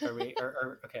 All right, are we?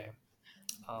 Okay.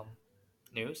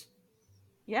 News?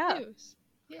 Yeah. News.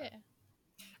 Yeah.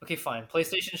 Okay, fine.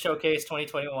 PlayStation Showcase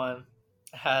 2021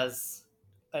 has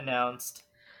announced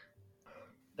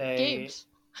games.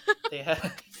 They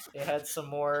had some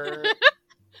more.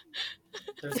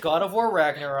 There's God of War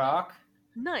Ragnarok.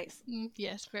 Nice.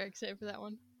 Yes, very excited for that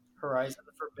one. Horizon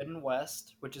Forbidden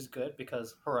West, which is good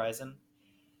because Horizon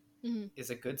is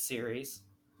a good series.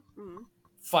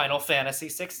 Final Fantasy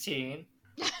 16.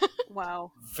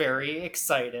 Wow. Very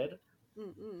excited.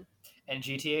 And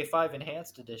GTA 5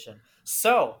 Enhanced Edition.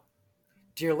 So,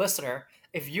 dear listener,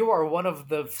 if you are one of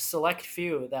the select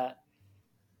few that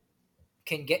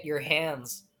can get your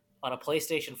hands on a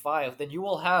PlayStation 5, then you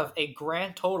will have a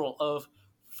grand total of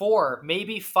 4,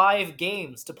 maybe 5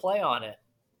 games to play on it.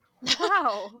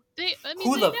 Wow. They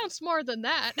announced more than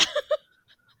that.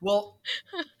 Well,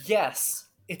 yes,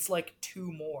 it's like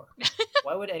 2 more.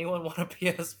 Why would anyone want a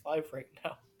PS5 right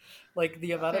now? Like,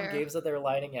 the amount of games that they're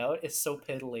lining out is so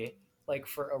piddly. Like,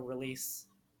 for release,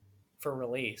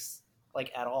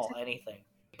 like, at all, anything.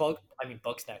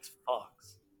 Bugsnax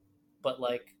fucks. But,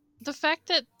 like... The fact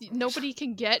that nobody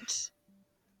can get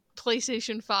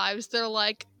PlayStation 5s, they're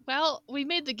like, well, we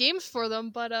made the games for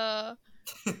them, but,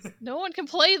 no one can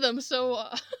play them, so,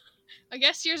 I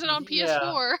guess here's it on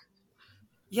PS4.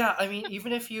 Yeah, I mean,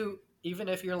 even if you're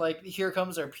like, here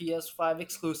comes our PS5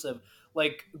 exclusive,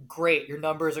 like, great, your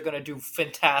numbers are gonna do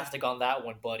fantastic on that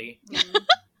one, buddy.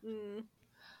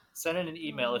 Send in an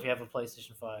email if you have a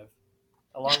PlayStation 5,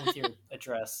 along with your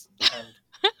address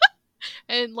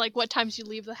and like what times you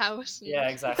leave the house. Yeah,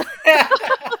 exactly.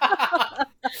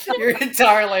 Your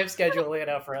entire life schedule laid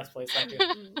out for us, please. Thank you.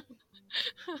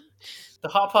 The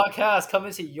Hot Podcast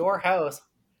coming to your house,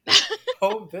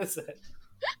 home visit,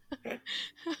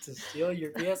 to steal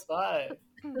your PS5.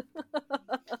 So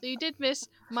you did miss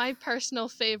my personal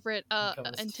favorite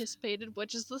anticipated,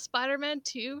 which is the Spider-Man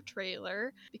 2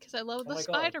 trailer, because I love the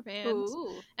Spider-Mans.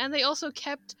 And they also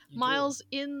kept Miles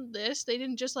in this. They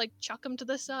didn't just like chuck him to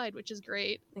the side, which is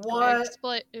great. What?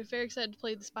 I'm very excited to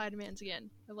play the Spider-Mans again.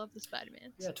 I love the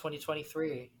Spider-Mans. Yeah,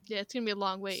 2023. Yeah, it's gonna be a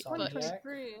long wait. But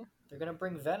 2023. They're gonna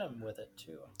bring Venom with it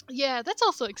too. Yeah, that's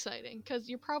also exciting, because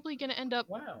you're probably gonna end up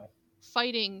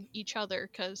fighting each other,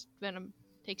 because Venom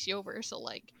takes you over. So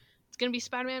like, it's gonna be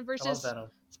Spider-Man versus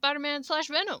Spider-Man /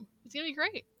 Venom. It's gonna be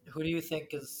great. Who do you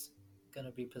think is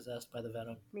gonna be possessed by the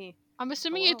Venom? Me. I'm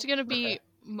assuming it's gonna be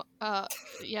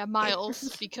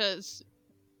Miles, because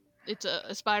it's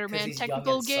a Spider-Man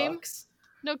technical game. Sucks?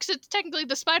 No, because it's technically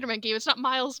the Spider-Man game. It's not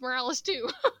Miles Morales 2.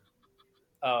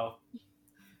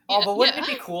 But wouldn't it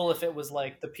be cool if it was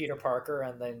like the Peter Parker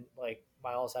and then like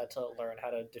Miles had to learn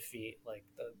how to defeat like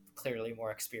the clearly more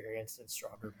experienced and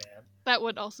stronger man? That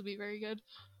would also be very good.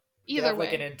 Either way,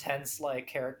 like an intense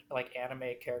like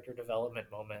anime character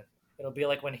development moment. It'll be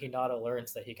like when Hinata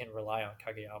learns that he can rely on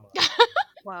Kageyama.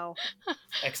 Wow.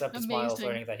 Except it's Miles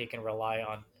learning that he can rely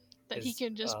on he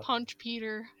can just punch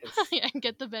Peter and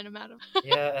get the venom out of him.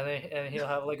 Yeah, and he'll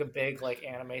have like a big like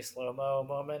anime slow-mo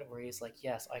moment where he's like,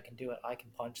 yes, I can do it. I can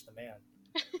punch the man.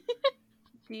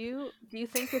 Do you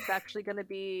think it's actually going to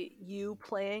be you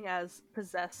playing as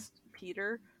possessed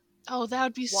Peter? Oh, that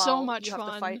would be so much fun. You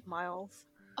have to fight Miles.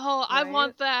 Oh, right? I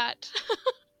want that.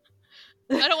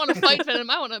 I don't want to fight Venom.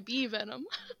 I want to be Venom.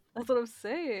 That's what I'm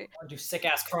saying. I want to do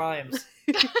sick-ass crimes.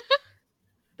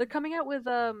 They're coming out with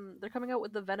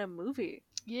the Venom movie.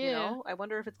 Yeah. You know? I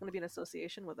wonder if it's going to be an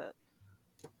association with it.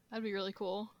 That'd be really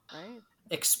cool. Right.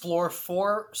 Explore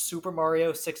 4 Super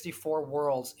Mario 64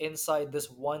 worlds inside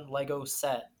this one Lego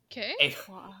set. Okay.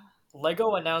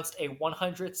 Lego announced a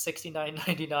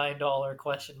 $169.99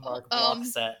 question mark block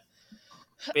set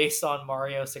based on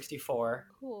Mario 64.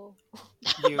 Cool.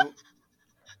 You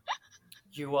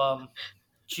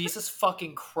Jesus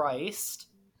fucking Christ.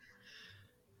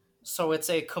 So it's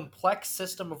a complex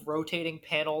system of rotating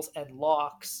panels and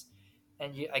locks,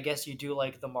 and I guess you do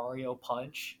like the Mario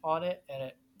punch on it, and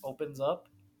it opens up.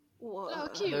 Oh,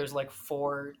 cute. And there's like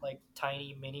 4 like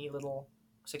tiny mini little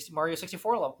Mario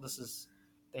 64 level.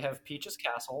 They have Peach's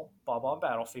Castle, Bob-omb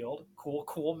Battlefield,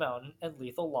 Cool Mountain, and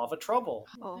Lethal Lava Trouble.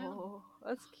 Oh,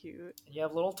 that's cute. And you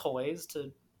have little toys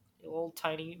to little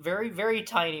tiny, very very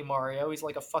tiny Mario. He's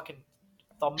like a fucking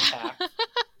thumbtack.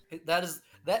 That is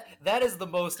the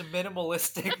most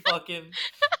minimalistic fucking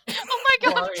oh my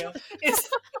god. Mario.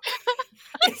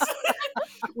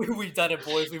 We've done it,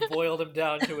 boys. We boiled him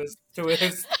down to his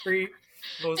 3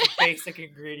 most basic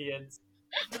ingredients: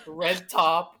 red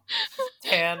top,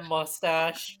 tan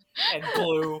mustache, and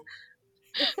blue.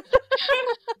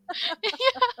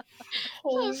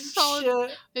 Holy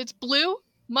shit! It's blue,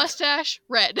 mustache,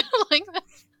 red. Like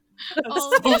that's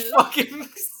so fucking.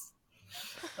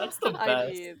 That's the best.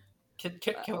 I mean, Can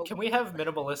we have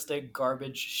minimalistic,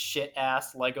 garbage,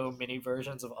 shit-ass Lego mini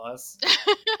versions of us?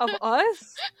 Of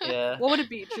us? Yeah. What would it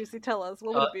be, Tracy? Tell us.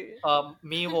 What would it be?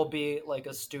 Me will be like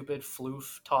a stupid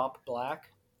floof top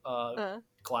black,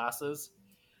 glasses,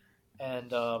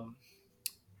 and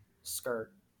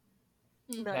skirt.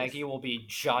 Nice. Maggie will be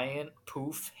giant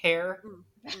poof hair.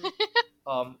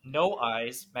 No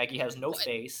eyes. Maggie has no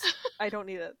face. I don't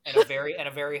need it. And a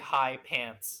very high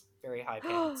pants. Very high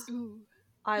pants. Ooh.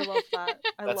 I love that.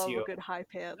 I That's love you. a good high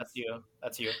pants.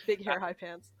 That's you. Big hair, high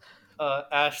pants.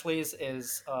 Ashley's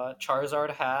is Charizard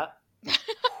hat.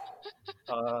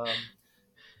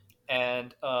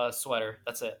 and sweater.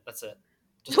 That's it.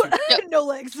 Just No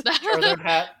legs. Charizard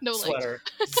hat, No sweater.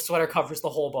 The sweater covers the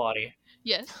whole body.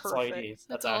 Yes. That's all you need.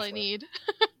 That's all I need.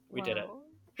 We did it. Wow.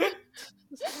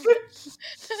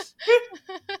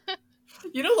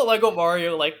 You know the Lego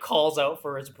Mario calls out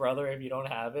for his brother if you don't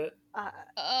have it.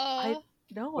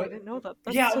 No, I didn't know that.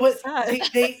 That's yeah, so sad.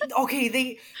 they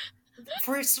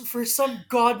for some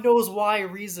god knows why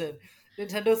reason,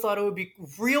 Nintendo thought it would be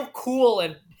real cool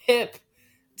and hip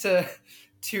to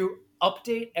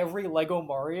update every Lego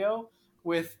Mario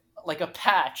with a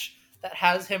patch that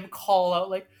has him call out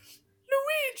Luigi,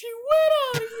 where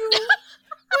are you?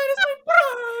 Where is my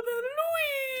brother,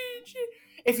 Luigi?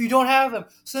 If you don't have him,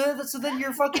 so then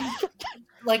you're fucking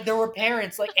there were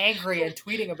parents angry and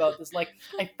tweeting about this.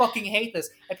 I fucking hate this.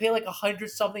 I pay $100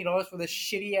 something for this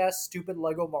shitty ass stupid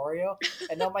Lego Mario,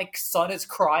 and now my son is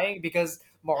crying because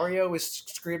Mario is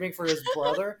screaming for his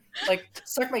brother.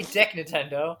 Suck my dick,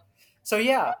 Nintendo. So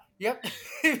yeah, yep.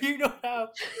 If you don't have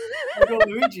Lego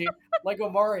Luigi, Lego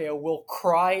Mario will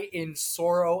cry in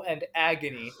sorrow and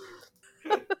agony.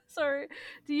 Sorry.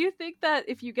 Do you think that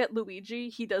if you get Luigi,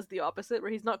 he does the opposite,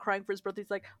 where he's not crying for his brother?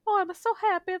 He's like, "Oh, I'm so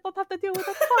happy I don't have to deal with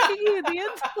that fucking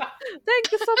idiot.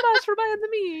 Thank you so much for buying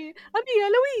me,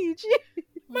 Luigi.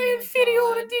 My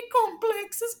inferiority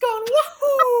complex is gone.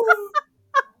 Woohoo!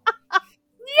 Yeah!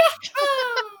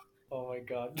 Oh my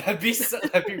god, that'd be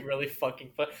really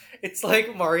fucking fun. It's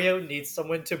like Mario needs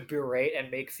someone to berate and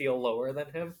make feel lower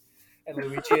than him. And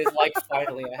Luigi is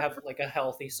finally, I have a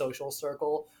healthy social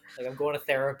circle. I'm going to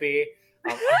therapy.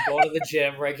 I'm going to the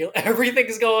gym regular.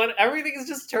 Everything's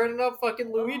just turning up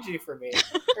fucking Luigi for me.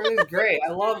 Everything's great. I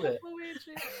love it.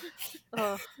 Luigi.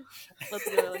 Oh, let's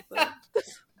do it like that.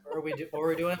 What are we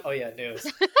doing? Oh yeah,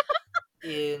 news.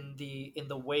 In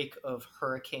the wake of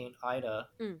Hurricane Ida,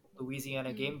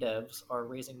 Louisiana game devs are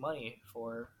raising money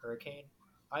for Hurricane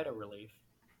Ida relief.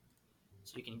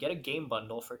 So you can get a game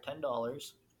bundle for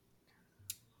 $10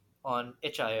 on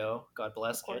itch.io, God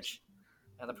bless Itch,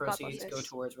 and the proceeds go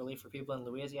towards relief for people in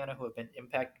Louisiana who have been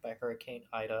impacted by Hurricane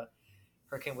Ida.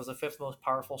 Hurricane was the 5th most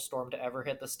powerful storm to ever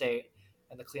hit the state,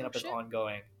 and the cleanup is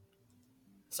ongoing.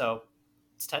 So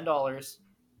it's $10,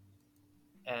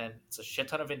 and it's a shit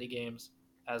ton of indie games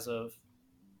as of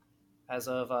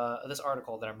this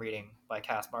article that I'm reading by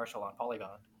Cass Marshall on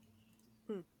Polygon.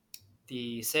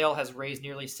 The sale has raised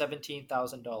nearly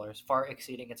 $17,000, far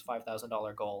exceeding its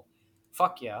 $5,000 goal.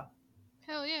 Fuck yeah.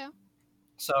 Hell yeah.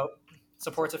 So,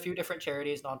 supports a few different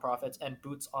charities, nonprofits, and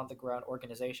boots-on-the-ground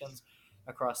organizations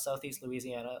across Southeast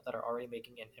Louisiana that are already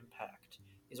making an impact.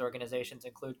 These organizations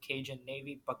include Cajun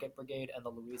Navy Bucket Brigade and the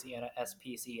Louisiana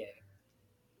SPCA.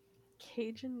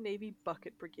 Cajun Navy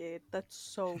Bucket Brigade. That's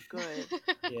so good.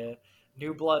 Yeah.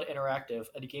 New Blood Interactive,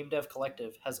 a game dev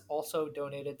collective, has also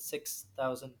donated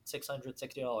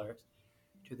 $6,660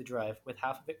 to the drive, with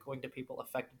half of it going to people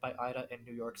affected by Ida in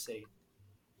New York City.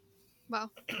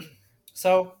 Wow.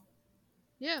 So,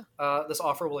 yeah. This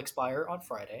offer will expire on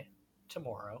Friday,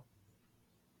 tomorrow.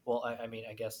 Well, I mean,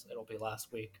 I guess it'll be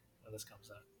last week when this comes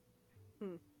out.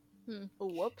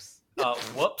 Whoops.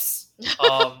 Whoops.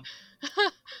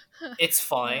 It's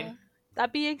fine.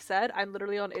 That being said, I'm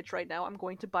literally on itch right now. I'm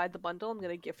going to buy the bundle. I'm going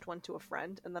to gift one to a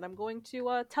friend, and then I'm going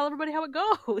to tell everybody how it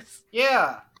goes.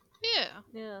 Yeah.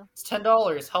 Yeah. It's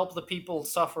 $10. Help the people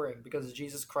suffering, because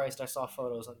Jesus Christ, I saw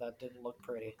photos and that didn't look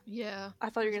pretty. Yeah. I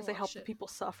thought you were going to say help the people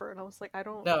suffer, and I was like, I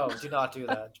don't... No, do not do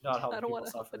that. Do not help I don't want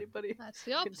to help anybody. That's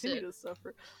the opposite. Continue to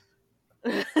suffer.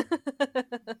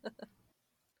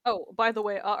 Oh, by the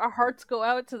way, our hearts go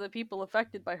out to the people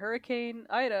affected by Hurricane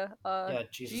Ida. Yeah,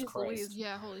 Jesus Christ. Louise.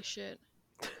 Yeah, holy shit.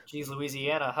 Jeez,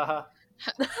 Louisiana, haha.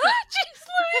 Jeez,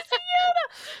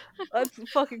 Louisiana! That's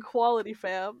fucking quality,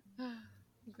 fam.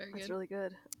 Very That's good. really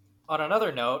good. On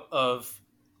another note of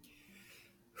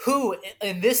who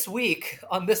in this week,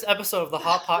 on this episode of the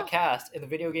Hot Podcast in the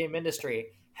video game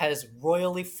industry, has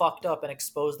royally fucked up and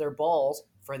exposed their balls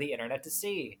for the internet to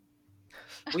see.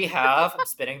 We have, I'm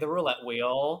spinning the roulette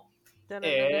wheel,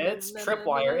 it's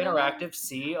Tripwire Interactive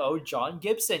CEO John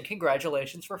Gibson.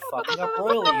 Congratulations for fucking up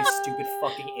royally, you stupid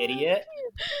fucking idiot.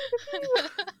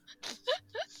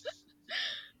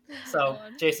 So,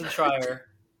 Jason Schreier,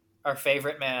 our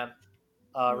favorite man,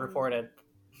 reported,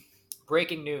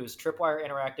 breaking news, Tripwire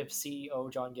Interactive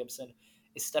CEO John Gibson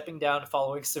is stepping down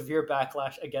following severe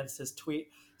backlash against his tweet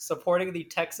supporting the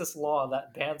Texas law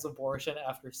that bans abortion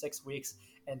after 6 weeks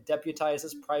and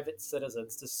deputizes private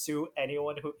citizens to sue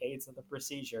anyone who aids in the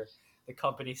procedure, the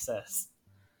company says.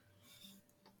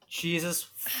 Jesus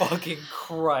fucking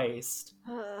Christ.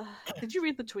 Did you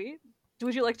read the tweet?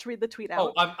 Would you like to read the tweet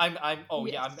out? I'm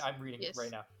reading it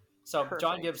right now. So, Perfect.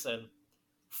 John Gibson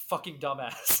Fucking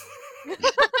dumbass.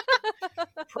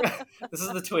 This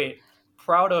is the tweet.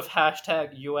 Proud of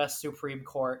hashtag US Supreme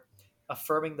Court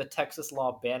affirming the Texas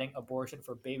law banning abortion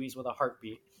for babies with a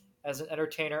heartbeat. As an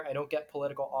entertainer, I don't get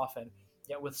political often,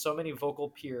 yet with so many vocal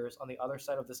peers on the other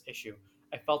side of this issue,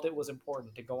 I felt it was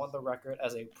important to go on the record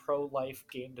as a pro-life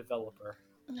game developer.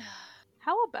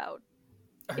 How about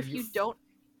if you don't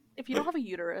have a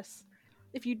uterus,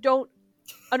 if you don't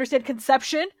understand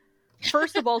conception,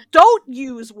 first of all, don't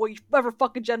use whatever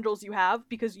fucking genitals you have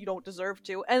because you don't deserve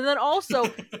to. And then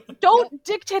also, don't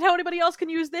dictate how anybody else can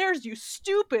use theirs, you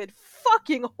stupid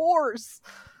fucking horse.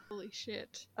 Holy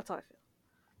shit. That's how I feel.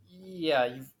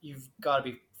 Yeah, you've got to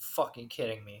be fucking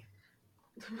kidding me.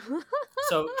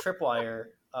 So, Tripwire,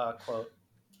 quote,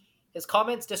 his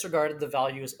comments disregarded the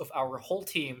values of our whole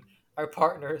team, our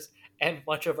partners, and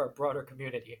much of our broader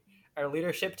community. Our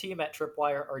leadership team at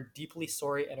Tripwire are deeply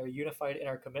sorry and are unified in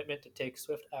our commitment to take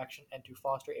swift action and to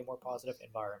foster a more positive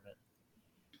environment.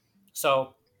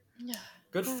 So,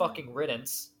 good fucking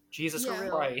riddance. Jesus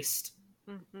Christ.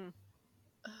 Mm-hmm.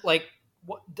 Like,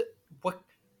 what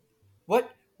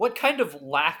kind of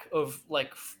lack of,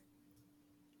 like,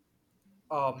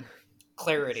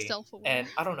 clarity and,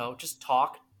 I don't know, just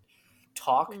talk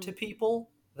to people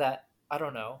that, I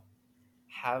don't know,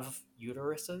 have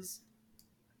uteruses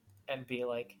and be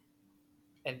like,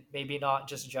 and maybe not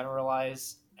just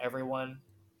generalize everyone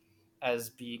as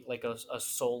being like a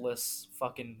soulless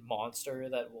fucking monster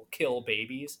that will kill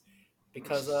babies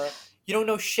because you don't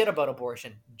know shit about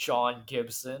abortion, John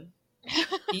Gibson.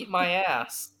 Eat my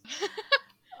ass.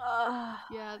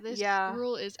 This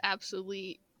rule is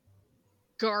absolutely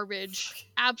garbage,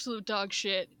 absolute dog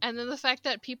shit. And then the fact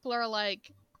that people are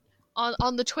like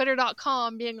on the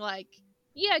twitter.com being like,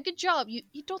 yeah, good job, you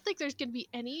don't think there's gonna be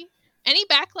any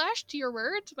backlash to your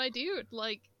words, my dude?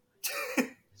 Like,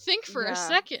 think for a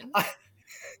second.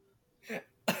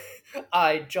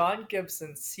 I, John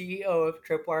Gibson, CEO of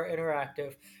Tripwire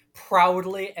Interactive,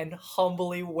 proudly and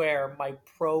humbly wear my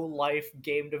pro-life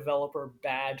game developer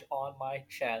badge on my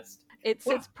chest. It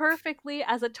sits perfectly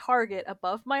as a target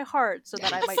above my heart so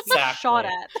that I might be shot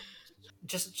at.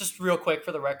 Just real quick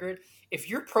for the record, if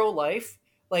you're pro-life,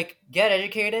 like, get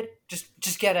educated.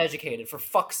 Just get educated, for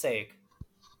fuck's sake.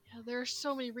 Yeah, there are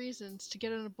so many reasons to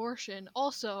get an abortion.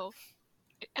 Also,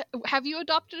 have you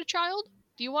adopted a child?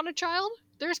 Do you want a child?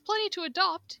 There's plenty to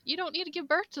adopt. You don't need to give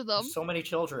birth to them. There's so many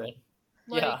children.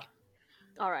 Like, yeah.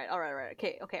 All right.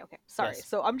 Okay. Sorry. Yes.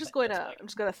 So I'm just going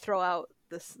to throw out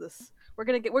this. We're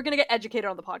gonna get educated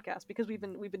on the podcast because we've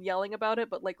been yelling about it,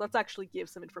 but like, let's actually give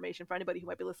some information for anybody who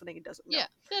might be listening and doesn't know. Yeah,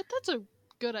 that's a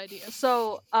good idea.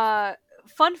 So,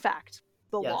 fun fact: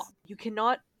 the law, you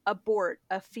cannot abort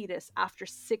a fetus after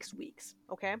 6 weeks.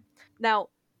 Okay. Now,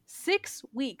 6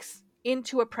 weeks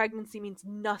into a pregnancy means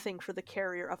nothing for the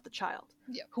carrier of the child.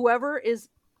 Yep. Whoever is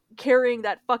carrying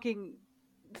that fucking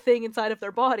thing inside of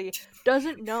their body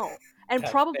doesn't know and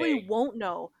probably won't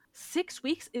know. 6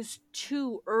 weeks is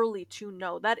too early to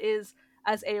know. That is,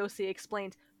 as AOC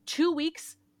explained, 2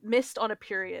 weeks missed on a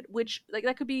period, which, like,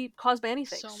 that could be caused by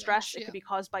anything. Stress, it could be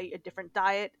caused by a different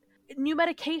diet, new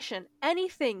medication,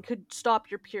 anything could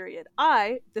stop your period.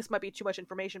 This might be too much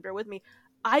information, bear with me,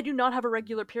 I do not have a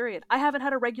regular period. I haven't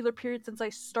had a regular period since I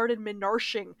started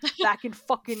menarching back in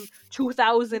fucking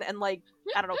 2000 and, like,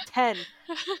 I don't know, 10.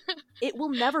 It will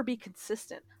never be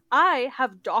consistent. I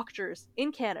have doctors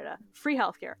in Canada, free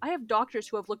healthcare. I have doctors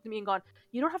who have looked at me and gone,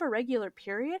 you don't have a regular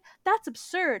period? That's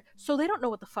absurd. So they don't know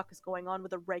what the fuck is going on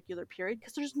with a regular period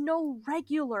because there's no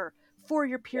regular for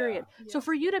your period. Yeah. So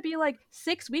for you to be like,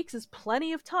 6 weeks is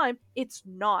plenty of time, it's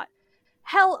not.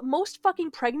 Hell, most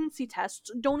fucking pregnancy tests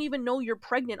don't even know you're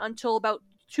pregnant until about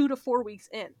 2 to 4 weeks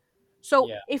in. So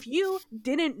if you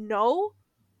didn't know,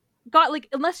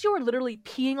 unless you were literally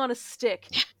peeing on a stick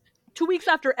 2 weeks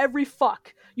after every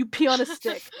fuck, you pee on a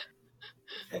stick.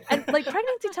 And, like,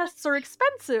 pregnancy tests are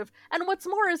expensive, and what's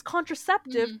more is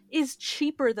contraceptive is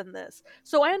cheaper than this.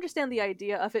 So I understand the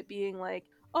idea of it being like,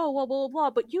 oh, well, blah, blah, blah,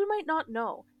 but you might not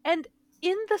know. And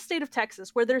in the state of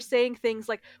Texas, where they're saying things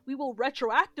like, we will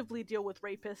retroactively deal with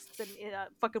rapists and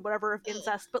fucking whatever of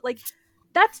incest, but, like,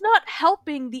 that's not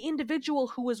helping the individual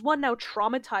who is, one, now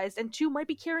traumatized, and two, might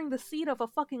be carrying the seed of a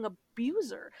fucking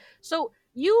abuser. So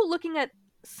you looking at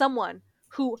someone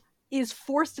who is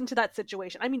forced into that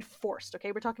situation, I mean forced,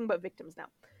 okay? We're talking about victims now.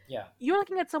 Yeah. You're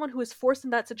looking at someone who is forced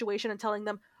in that situation and telling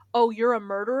them, oh, you're a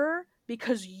murderer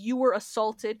because you were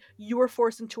assaulted, you were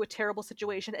forced into a terrible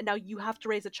situation, and now you have to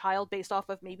raise a child based off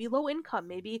of maybe low income,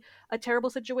 maybe a terrible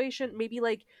situation, maybe,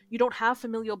 like, you don't have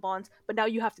familial bonds, but now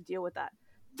you have to deal with that.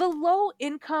 The low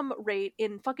income rate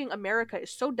in fucking America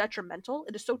is so detrimental,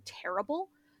 it is so terrible,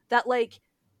 that, like,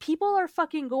 people are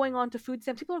fucking going on to food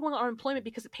stamps. People are going on unemployment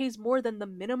because it pays more than the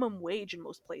minimum wage in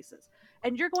most places.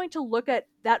 And you're going to look at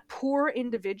that poor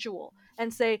individual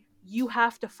and say, you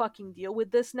have to fucking deal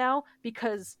with this now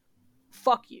because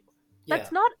fuck you. Yeah.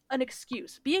 That's not an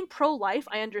excuse. Being pro-life,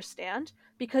 I understand,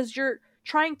 because you're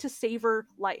trying to savor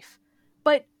life.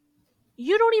 But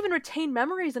you don't even retain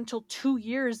memories until 2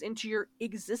 years into your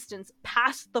existence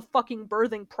past the fucking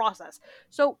birthing process.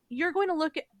 So you're going to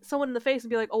look at someone in the face and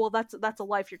be like, oh, well, that's a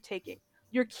life you're taking.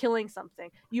 You're killing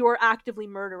something. You are actively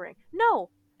murdering.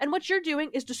 No. And what you're doing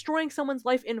is destroying someone's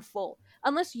life in full.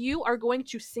 Unless you are going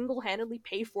to single-handedly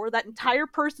pay for that entire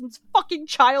person's fucking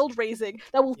child raising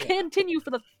that will continue for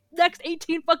the next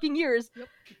 18 fucking years. Yep.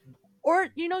 Or,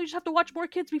 you just have to watch more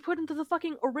kids be put into the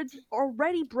fucking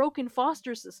already broken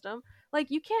foster system. Like,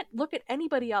 you can't look at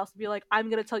anybody else and be like, I'm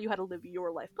gonna tell you how to live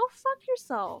your life. Go fuck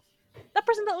yourself. That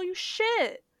person doesn't owe you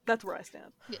shit. That's where I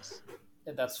stand. Yes.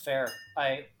 That's fair.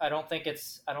 I don't think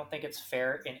it's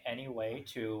fair in any way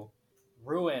to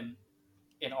ruin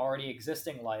an already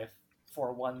existing life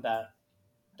for one that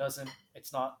doesn't.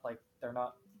 It's not like they're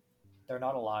not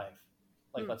alive.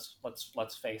 Like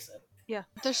let's face it. Yeah.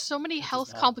 There's so many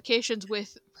health complications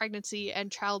with pregnancy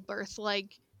and childbirth.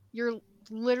 Like, you're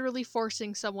literally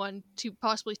forcing someone to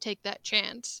possibly take that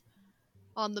chance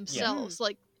on themselves.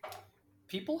 Like,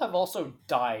 people have also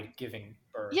died giving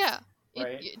birth. Yeah.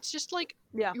 Right? It's just like,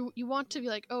 yeah, you want to be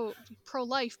like, oh,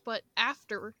 pro-life, but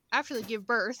after they give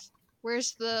birth,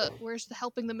 where's the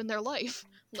helping them in their life?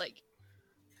 Like,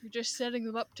 you're just setting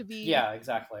them up to be... Yeah,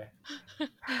 exactly.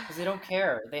 Because they don't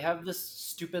care. They have this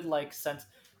stupid sense.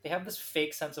 They have this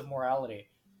fake sense of morality.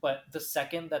 But the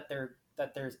second that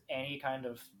there's any kind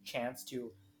of chance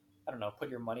to, I don't know,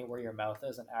 put your money where your mouth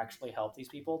is and actually help these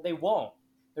people, they won't.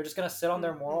 They're just gonna sit on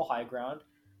their moral high ground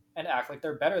and act like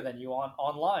they're better than you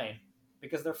online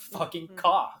because they're fucking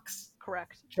cocks.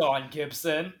 Correct. John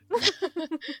Gibson,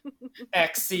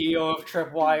 ex-CEO of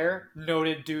Tripwire,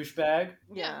 noted douchebag.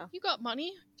 Yeah, you got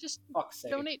money. Just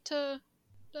donate to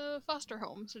the foster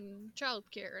homes and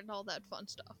childcare and all that fun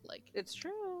stuff. Like, it's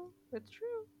true. It's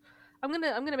true. I'm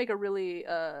gonna make a really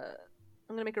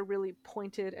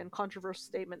pointed and controversial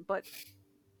statement, but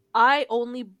I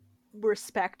only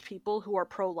respect people who are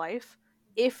pro-life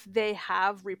if they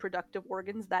have reproductive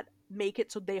organs that make it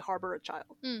so they harbor a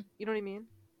child. You know what I mean?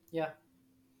 Yeah.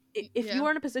 If you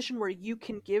are in a position where you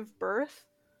can give birth,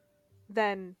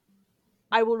 then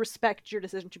I will respect your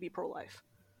decision to be pro-life.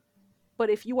 But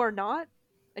if you are not,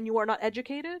 and you are not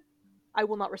educated, I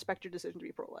will not respect your decision to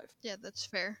be pro-life. Yeah, that's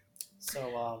fair.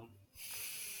 So,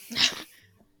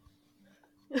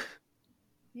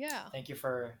 yeah. Thank you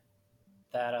for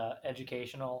that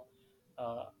educational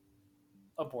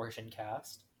abortion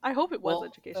cast. I hope it was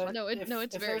educational. No, it's very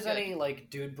good. If there's any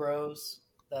dude bros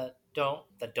that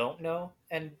don't know,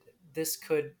 and this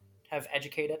could have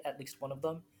educated at least one of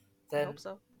them, then I hope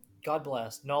so. God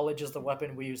bless. Knowledge is the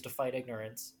weapon we use to fight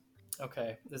ignorance.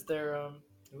 Okay, is there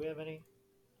do we have any?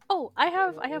 Oh, I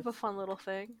have a fun little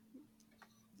thing.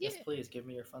 Yes, please give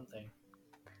me your fun thing.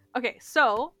 Okay,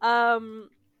 so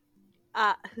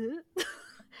I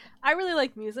really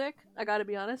like music. I gotta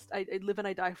be honest. I live and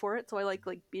I die for it. So I like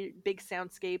big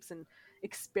soundscapes and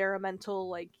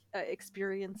experimental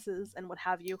experiences and what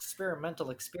have you. Experimental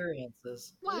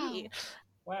experiences. Wow.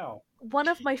 Wow. One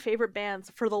of my favorite bands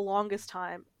for the longest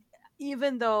time,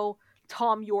 even though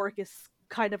Tom York is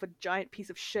kind of a giant piece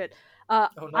of shit. Oh,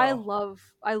 no. I love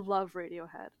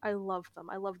Radiohead. I love them.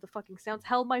 I love the fucking sounds.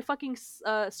 Hell, my fucking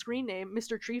screen name,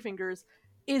 Mr. Treefingers,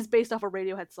 is based off a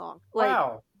Radiohead song.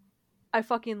 Wow. I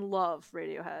fucking love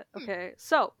Radiohead. Okay,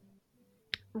 so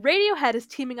Radiohead is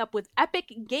teaming up with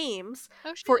Epic Games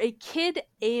for a Kid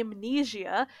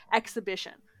Amnesia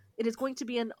exhibition. It is going to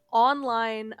be an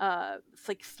online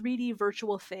 3D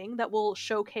virtual thing that will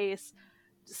showcase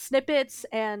snippets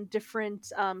and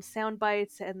different sound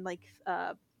bites and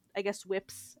I guess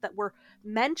whips that were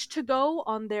meant to go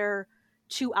on their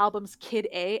 2 albums, Kid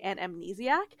A and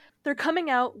Amnesiac. They're coming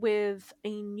out with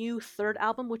a new 3rd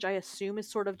album, which I assume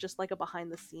is sort of just like a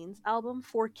behind-the-scenes album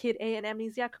for Kid A and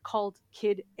Amnesiac called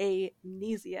Kid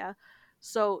Amnesia.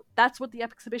 So that's what the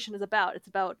exhibition is about. It's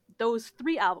about those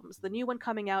 3 albums, the new one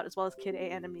coming out as well as Kid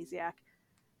A and Amnesiac.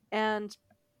 And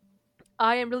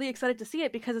I am really excited to see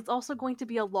it because it's also going to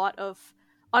be a lot of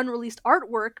unreleased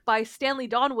artwork by Stanley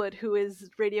Donwood, who is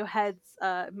Radiohead's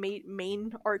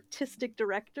main artistic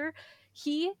director.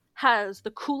 He has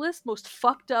the coolest, most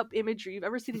fucked up imagery you've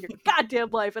ever seen in your goddamn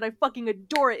life, and I fucking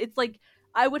adore it. It's like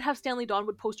I would have Stanley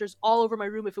Donwood posters all over my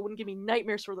room if it wouldn't give me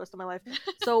nightmares for the rest of my life.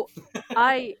 So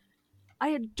I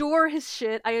adore his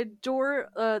shit. I adore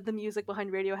the music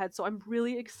behind Radiohead, so I'm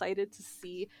really excited to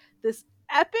see this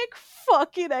epic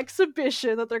fucking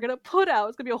exhibition that they're gonna put out.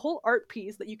 It's gonna be a whole art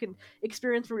piece that you can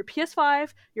experience from your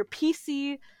PS5, your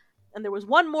PC, and there was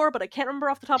one more, but I can't remember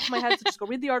off the top of my head, so just go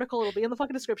read the article. It'll be in the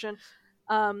fucking description.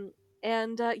 I'm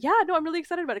really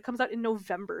excited about it. It comes out in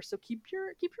November, so keep your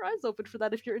eyes open for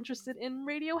that if you're interested in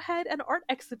Radiohead and art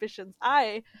exhibitions.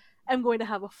 I am going to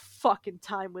have a fucking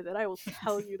time with it. I will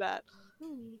tell you that.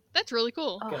 That's really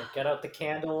cool. You're gonna get out the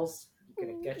candles.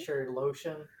 You're gonna get your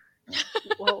lotion.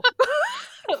 Whoa.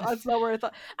 That's not where I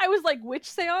thought. I was like, witch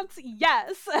seance?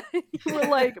 Yes. You were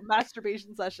like,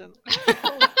 masturbation session.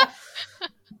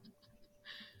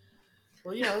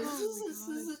 Well, you know,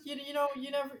 you know,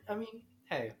 you never. I mean,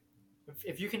 hey,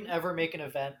 if you can ever make an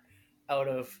event out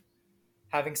of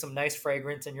having some nice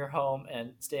fragrance in your home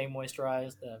and staying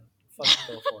moisturized, then fucking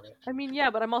go for it. I mean, yeah,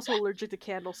 but I'm also allergic to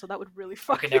candles, so that would really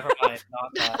fuck Okay, never mind.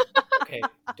 Not that. Okay,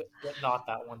 not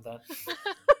that one then.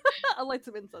 I'll light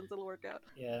some incense. It'll work out.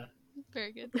 Yeah.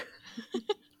 Very good.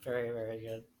 Very, very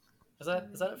good. Is that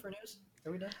it for news?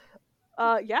 Are we done?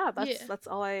 Yeah, that's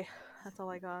all I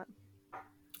got.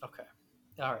 Okay.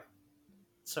 All right.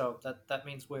 So that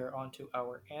means we're on to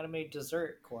our anime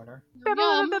dessert corner.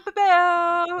 Yum.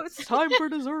 It's time for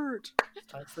dessert.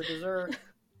 It's time for dessert.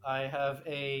 I have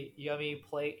a yummy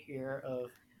plate here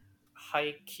of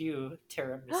Haikyuu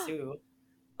tiramisu.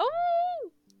 Oh,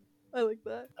 I like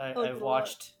that. I've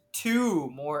watched 2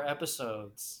 more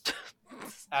episodes.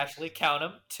 Actually, count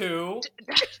them. 2.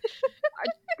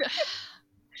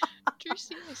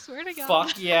 Juicy, I swear to God.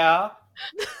 Fuck yeah.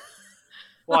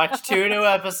 Watched 2 new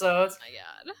episodes. Oh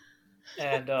my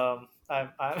And I'm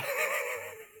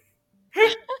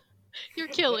You're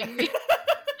killing me.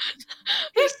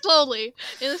 You're slowly,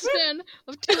 in the span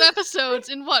of 2 episodes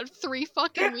in what, 3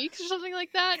 fucking weeks or something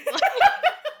like that?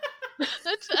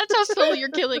 That's how slowly you're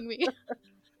killing me.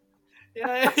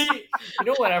 Yeah, you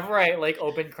know, whenever I like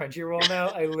open Crunchyroll now,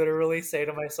 I literally say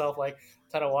to myself like, "I'm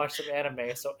trying to watch some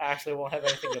anime, so actually won't have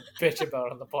anything to bitch about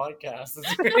on the podcast."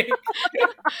 It's great.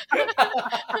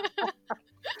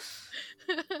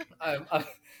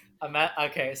 I'm at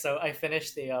okay. So I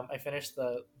finished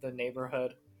the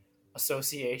neighborhood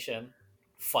association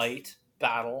fight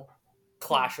battle,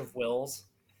 clash of wills,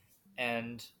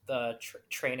 and the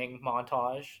training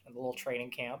montage and the little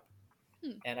training camp.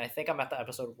 And I think I'm at the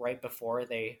episode right before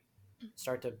they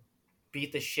start to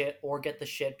beat the shit or get the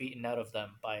shit beaten out of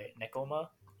them by Nekoma.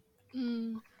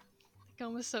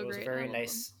 Nekoma's so it was great. Very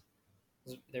nice.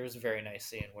 There was a very nice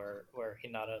scene where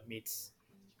Hinata meets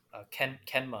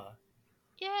Kenma.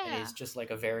 Yeah. And he's just like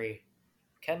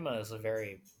Kenma is a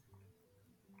very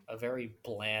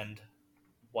bland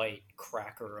white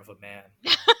cracker of a man.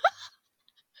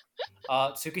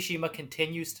 Tsukishima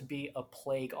continues to be a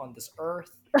plague on this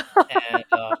earth, and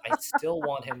I still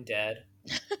want him dead.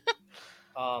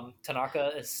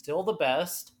 Tanaka is still the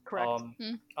best. Correct.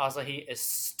 Asahi is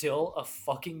still a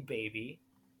fucking baby.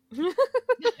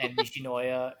 And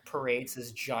Nishinoya parades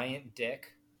his giant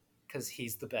dick because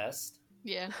he's the best.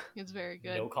 Yeah, it's very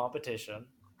good. No competition.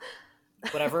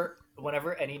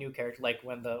 Whenever any new character, like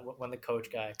when the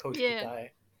coach guy,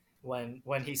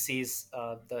 when he sees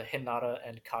the Hinata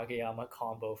and Kageyama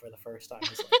combo for the first time,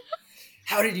 he's like,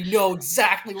 "How did he know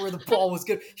exactly where the ball was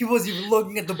good? He wasn't even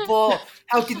looking at the ball.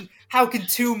 How can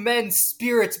 2 men's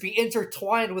spirits be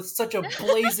intertwined with such a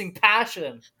blazing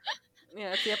passion?"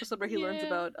 Yeah, it's the episode where he learns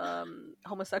about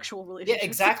homosexual relationships. Yeah,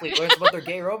 exactly. Learns about their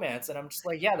gay romance, and I'm just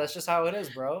like, yeah, that's just how it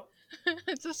is, bro.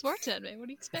 It's a sports anime. What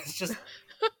do you expect? It's just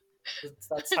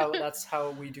that's how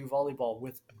we do volleyball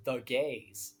with the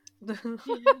gays.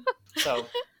 So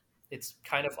it's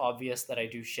kind of obvious that I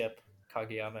do ship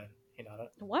Kageyama and Hinata.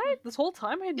 What? This whole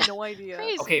time I had no idea.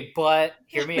 Crazy. Okay, but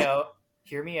hear me out.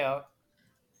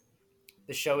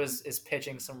 The show is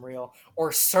pitching some real,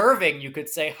 or serving, you could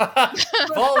say,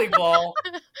 volleyball,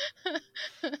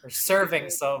 or serving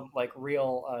some like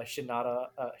real Hinata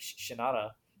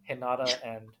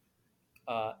and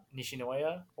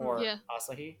Nishinoya or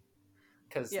Asahi,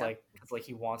 because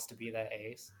he wants to be that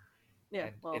ace. Yeah,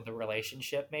 in the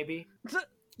relationship, maybe.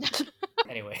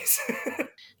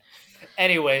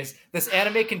 Anyways, this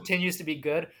anime continues to be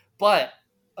good, but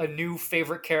a new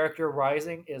favorite character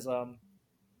rising is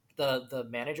the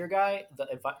manager guy, the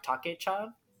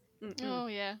Take-chan. Oh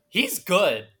yeah, he's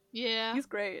good. Yeah, he's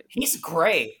great. He's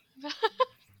great.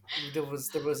 There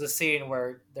was a scene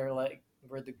where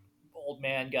the old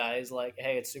man guy is like,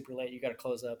 "Hey, it's super late. You got to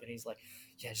close up," and he's like,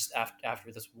 "Yeah, just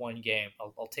after this one game,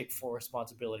 I'll take full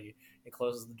responsibility." He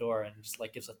closes the door and just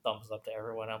like gives a thumbs up to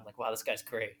everyone. I'm like, wow, this guy's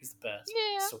great. He's the best.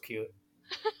 Yeah, he's so cute.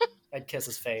 I'd kiss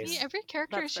his face. See, every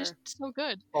character is just so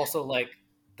good. Also, like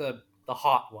the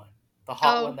hot one, The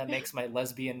hot one that makes my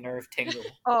lesbian nerve tingle.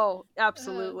 Oh,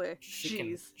 absolutely.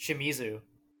 Jeez. Shimizu.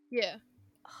 Yeah.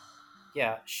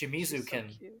 Yeah, Shimizu She's can...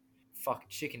 So cute. Fuck,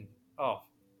 she can... Oh.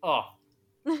 Oh,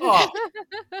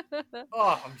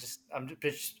 I'm just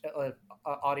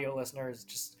audio listeners,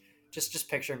 just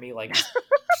picture me like just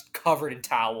covered in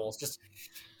towels, just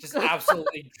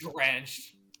absolutely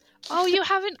drenched. Oh, you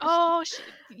haven't. Oh,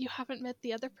 you haven't met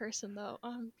the other person though.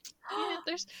 Yeah,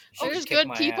 there's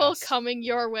good people coming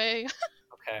your way.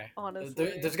 Okay,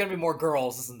 honestly, there's gonna be more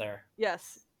girls, isn't there?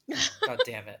 Yes. God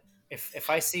damn it! If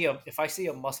I see a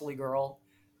muscly girl,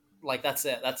 like that's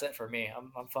it for me.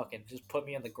 I'm fucking, just put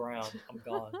me on the ground. I'm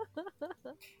gone.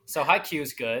 So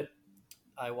Haikyuu's good.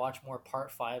 I watched more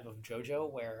part 5 of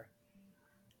JoJo where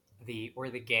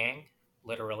the gang,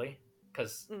 literally,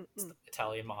 because it's the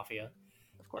Italian mafia,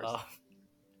 of course,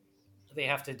 they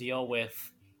have to deal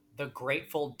with the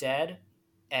Grateful Dead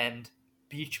and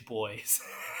Beach Boys.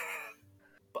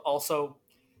 But also,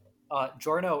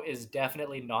 Giorno is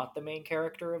definitely not the main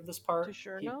character of this part. You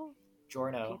sure no?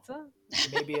 Giorno. Pizza?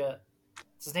 Maybe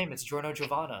it's his name. It's Giorno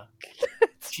Giovanna.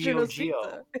 It's Gio's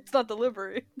Pizza. It's not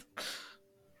delivery.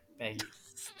 Maggie,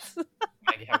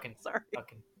 how can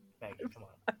Maggie? Come on.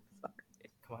 I'm sorry.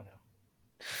 Come on now.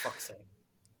 For fuck's sake.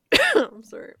 I'm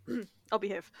sorry. I'll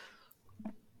behave.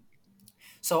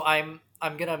 So I'm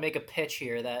gonna make a pitch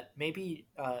here that maybe,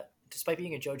 despite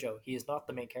being a JoJo, he is not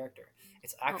the main character.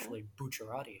 It's actually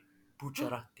Bucciarati,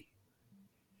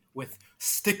 with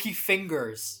sticky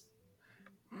fingers,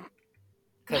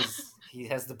 because he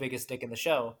has the biggest dick in the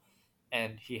show,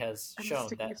 and he has shown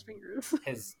that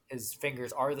his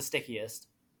fingers are the stickiest,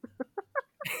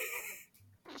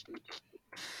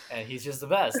 and he's just the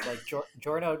best. Like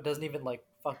Giorno doesn't even like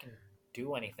fucking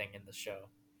do anything in the show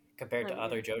compared to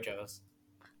other JoJos.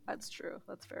 That's true.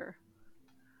 That's fair.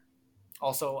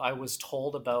 Also, I was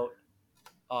told about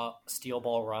Steel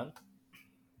Ball Run.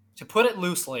 To put it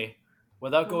loosely,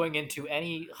 without going into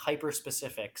any hyper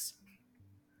specifics,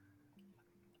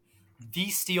 the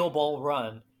Steel Ball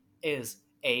Run is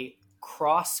a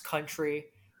cross-country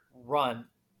run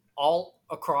all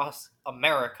across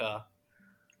America,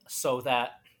 so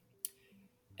that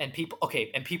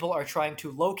people are trying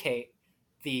to locate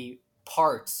the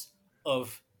parts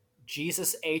of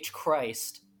Jesus H.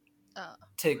 Christ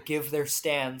to give their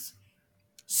stands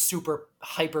super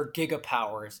hyper giga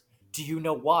powers. Do you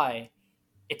know why?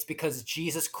 It's because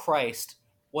Jesus Christ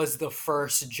was the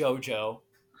first JoJo.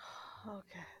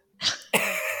 Okay.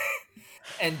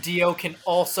 And Dio can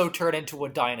also turn into a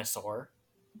dinosaur.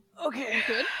 Okay.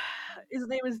 Good. His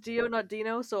name is Dio, not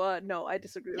Dino, so no, I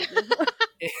disagree with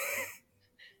you.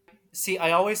 See,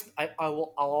 I'll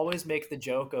always make the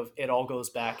joke of it all goes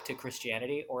back to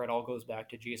Christianity or it all goes back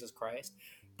to Jesus Christ.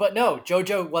 But no,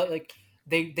 JoJo, like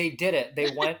they did it.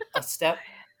 They went a step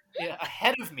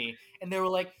ahead of me, and they were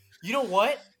like, you know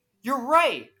what? You're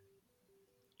right.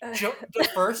 The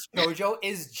first JoJo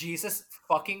is Jesus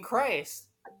fucking Christ.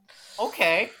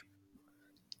 Okay.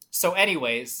 So,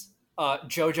 anyways,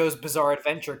 JoJo's Bizarre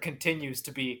Adventure continues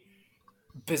to be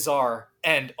bizarre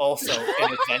and also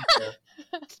an adventure.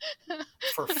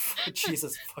 For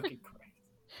Jesus fucking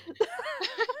Christ.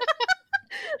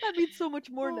 That means so much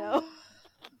more now.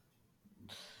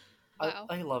 Wow.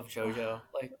 I love JoJo.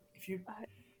 Like, if you,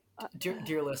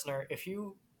 dear listener, if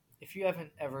you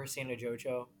haven't ever seen a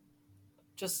JoJo,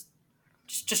 just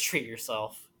treat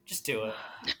yourself. Just do it.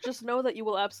 Just know that you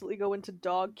will absolutely go into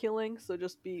dog killing, so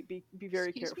just be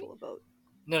very careful about.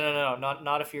 No,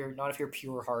 not if you're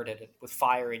pure-hearted with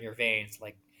fire in your veins,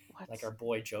 like our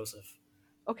boy Joseph.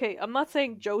 Okay, I'm not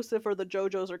saying Joseph or the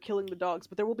JoJos are killing the dogs,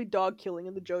 but there will be dog killing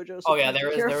in the JoJos. So there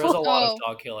is a lot of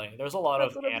dog killing. There's a lot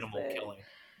of animal killing.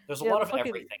 There's a lot of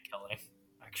everything killing.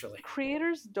 Actually,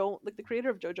 creators don't like the creator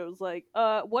of JoJo is like,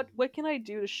 what can I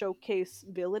do to showcase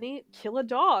villainy? Kill a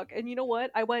dog. And you know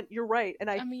what? I went, you're right, and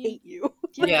I hate you.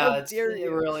 Yeah,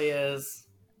 it really is.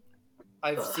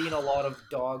 I've seen a lot of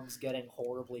dogs getting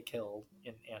horribly killed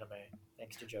in anime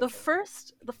thanks to JoJo.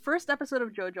 The first episode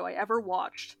of JoJo I ever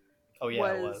watched. Oh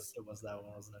yeah, it was that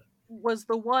one, wasn't it? Was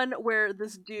the one where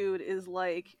this dude is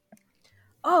like,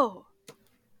 oh,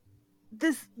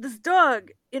 this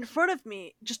dog in front of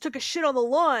me just took a shit on the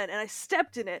lawn and I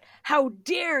stepped in it. How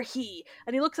dare he?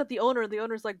 And he looks at the owner and the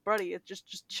owner's like, buddy, it's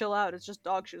just chill out. It's just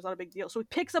dog shit. It's not a big deal. So he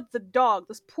picks up the dog,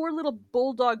 this poor little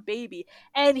bulldog baby,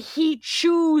 and he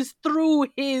chews through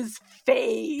his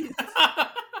face.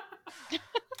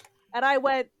 And I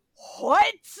went,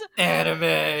 what?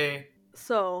 Anime.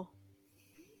 So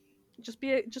just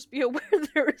be aware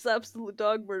there is absolute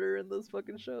dog murder in this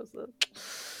fucking show. So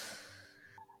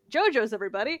JoJo's,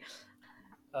 everybody.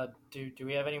 Do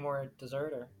we have any more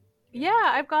dessert or? Yeah,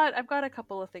 I've got a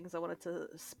couple of things I wanted to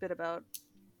spit about.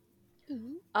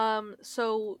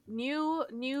 So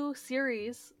new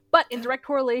series, but in direct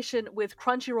correlation with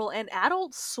Crunchyroll and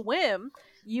Adult Swim,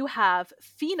 you have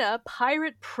Fina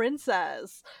Pirate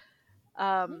Princess.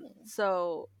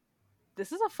 So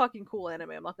this is a fucking cool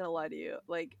anime, I'm not gonna lie to you.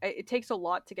 Like, it takes a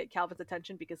lot to get Calvin's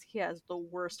attention because he has the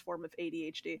worst form of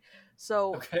ADHD.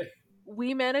 So Okay.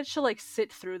 we managed to like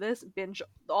sit through this, binge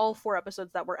all 4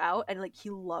 episodes that were out, and like he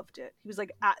loved it. He was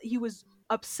like he was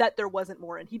upset there wasn't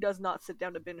more, and he does not sit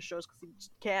down to binge shows because he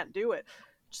just can't do it,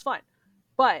 which is fine.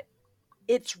 But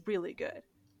it's really good.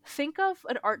 Think of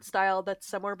an art style that's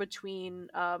somewhere between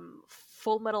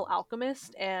Full Metal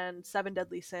Alchemist and Seven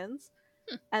Deadly Sins,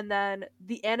 and then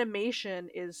the animation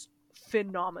is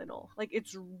phenomenal. Like,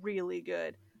 it's really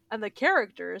good, and the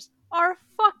characters are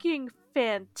fucking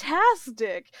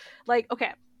fantastic. Like,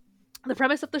 okay, the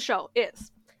premise of the show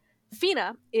is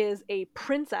Fina is a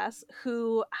princess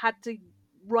who had to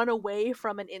run away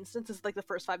from an instance. This is like the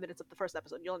first 5 minutes of the first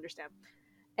episode, you'll understand.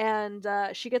 And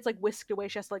she gets like whisked away.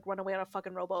 She has to like run away on a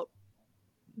fucking rowboat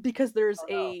because there's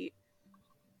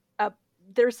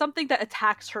there's something that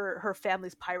attacks her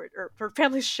family's pirate, or her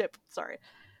family's ship, sorry.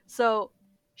 So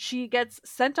she gets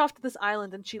sent off to this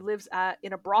island, and she lives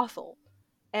in a brothel.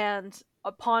 And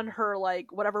upon her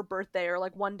like whatever birthday, or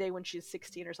like one day when she's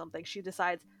 16 or something, she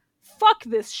decides, fuck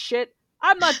this shit,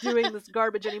 I'm not doing this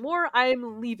garbage anymore,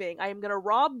 I'm leaving, I'm gonna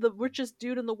rob the richest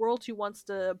dude in the world who wants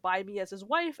to buy me as his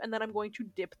wife, and then I'm going to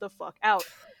dip the fuck out.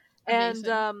 Amazing.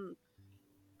 And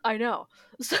I know.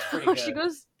 So she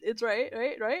goes, it's right.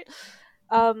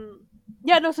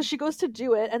 Yeah, no, so she goes to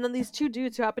do it, and then these 2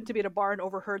 dudes who happen to be at a bar and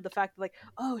overheard the fact that, like,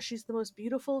 oh, she's the most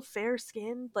beautiful,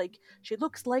 fair-skinned, like, she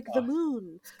looks like the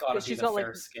moon. It's gotta be she's the got fair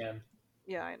like skin.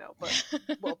 Yeah, I know, but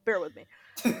well, bear with me.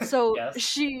 So Yes.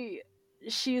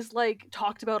 she's like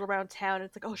talked about around town, and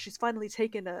it's like, oh, she's finally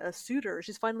taken a suitor,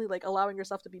 she's finally like allowing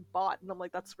herself to be bought, and I'm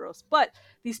like, that's gross. But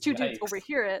these 2 dudes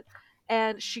overhear it,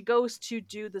 and she goes to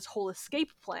do this whole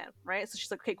escape plan, right? So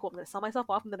she's like, okay, cool, I'm gonna sell myself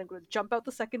off, and then I'm gonna jump out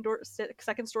the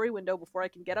second story window before I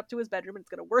can get up to his bedroom, and it's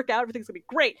gonna work out, everything's gonna be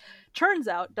great. Turns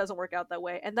out it doesn't work out that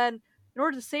way, and then in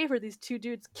order to save her, these 2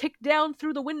 dudes kick down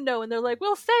through the window, and they're like,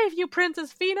 we'll save you,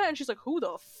 Princess Fina, and she's like, who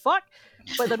the fuck?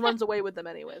 But then runs away with them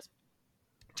anyways.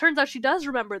 Turns out she does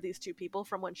remember these 2 people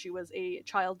from when she was a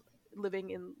child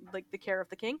living in like the care of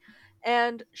the king,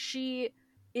 and she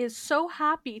is so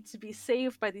happy to be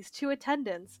saved by these 2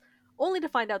 attendants, only to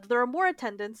find out that there are more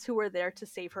attendants who are there to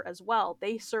save her as well.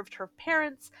 They served her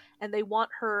parents, and they want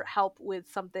her help with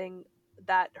something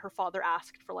that her father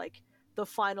asked for, like the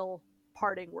final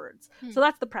parting words. So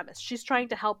that's the premise. She's trying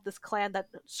to help this clan that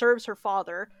serves her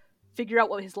father figure out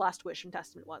what his last wish and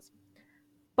testament was.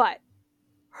 But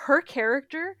her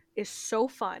character is so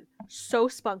fun, so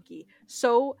spunky,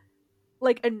 so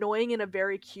like annoying in a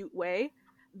very cute way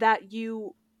that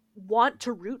you want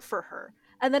to root for her.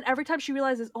 And then every time she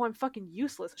realizes, oh, I'm fucking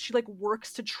useless, she like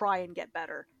works to try and get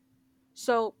better.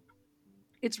 So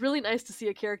it's really nice to see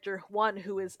a character, one,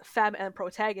 who is femme and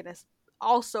protagonist,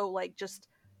 also like just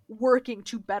working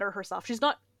to better herself. She's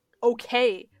not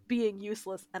okay being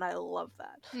useless, and I love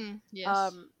that.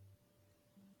 Yes.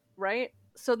 Right?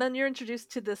 So then you're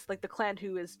introduced to this, like, the clan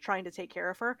who is trying to take care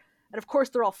of her, and of course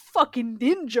they're all fucking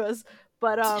ninjas,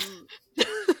 but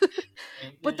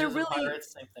but they're really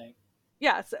pirates, same thing.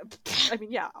 Yeah, so, I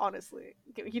mean, yeah, honestly,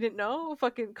 you didn't know?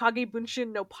 Fucking Kage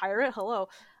Bunshin no pirate, hello.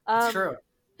 It's true.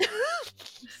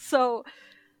 So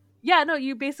yeah, no,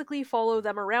 you basically follow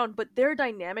them around, but their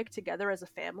dynamic together as a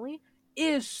family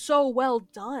is so well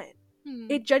done.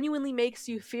 It genuinely makes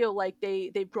you feel like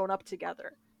they've grown up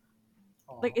together.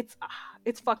 Aww. Like,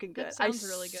 it's fucking good. That sounds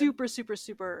really good.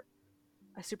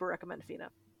 I super recommend Fina.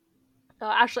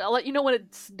 Actually, I'll let you know when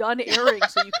it's done airing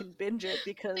so you can binge it,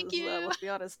 because let's be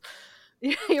honest.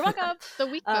 You're welcome. The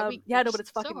week by week. Yeah, no, but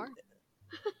it's fucking so hard.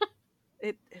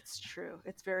 It's true.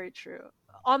 It's very true.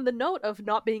 On the note of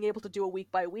not being able to do a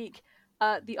week by week,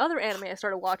 the other anime I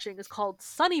started watching is called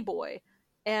Sunny Boy,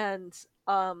 and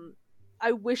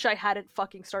I wish I hadn't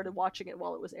fucking started watching it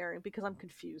while it was airing, because I'm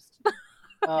confused.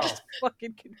 I'm just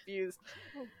fucking confused.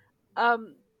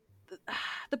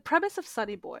 The premise of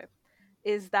Sunny Boy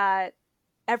is that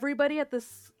everybody at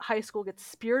this high school gets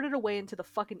spirited away into the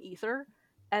fucking ether,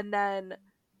 and then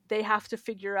they have to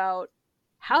figure out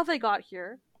how they got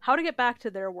here, how to get back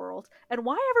to their world, and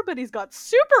why everybody's got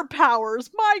superpowers.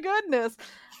 My goodness.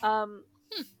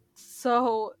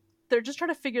 So they're just trying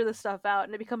to figure this stuff out,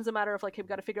 and it becomes a matter of like, hey, we've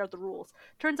got to figure out the rules.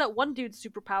 Turns out one dude's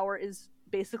superpower is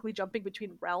basically jumping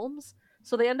between realms,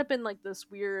 so they end up in like this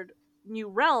weird new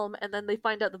realm, and then they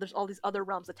find out that there's all these other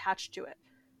realms attached to it.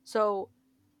 So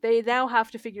they now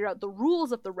have to figure out the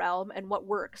rules of the realm and what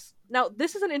works. Now,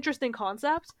 this is an interesting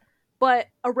concept, but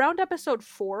around episode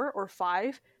 4 or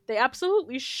 5, they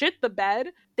absolutely shit the bed.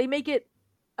 They make it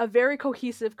a very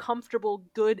cohesive, comfortable,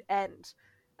 good end.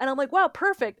 And I'm like, wow,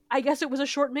 perfect. I guess it was a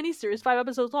short miniseries, 5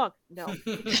 episodes long. No,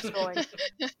 it keeps going.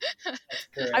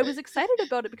 I was excited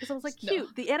about it because I was like, cute. No.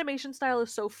 The animation style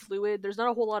is so fluid. There's not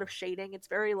a whole lot of shading. It's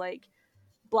very like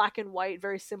black and white,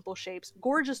 very simple shapes.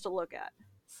 Gorgeous to look at.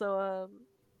 So,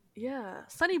 yeah,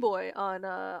 Sunny Boy on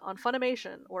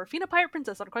Funimation or Fina Pirate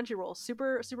Princess on Crunchyroll.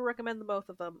 Super recommend the both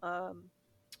of them.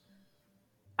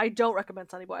 I don't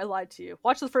recommend Sunny Boy. I lied to you.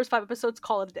 Watch the first 5 episodes,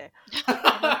 call it a day.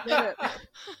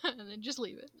 And then just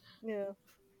leave it. Yeah.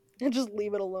 And just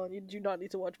leave it alone. You do not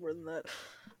need to watch more than that.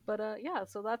 But yeah,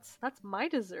 so that's my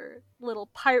dessert. Little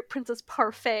Pirate Princess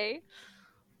parfait.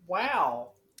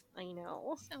 Wow. I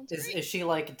know. Is she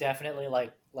like definitely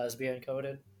like lesbian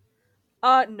coded?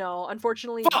 No.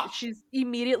 Unfortunately, she's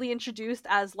immediately introduced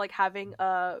as like having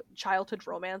a childhood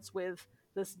romance with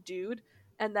this dude,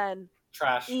 and then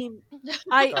trash. You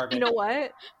know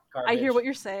what? Garbage. I hear what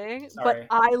you're saying, Sorry. but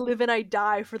I live and I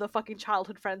die for the fucking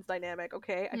childhood friends dynamic.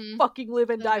 Okay, I fucking live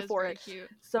and die for it. Cute.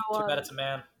 So too bad it's a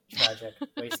man. Tragic.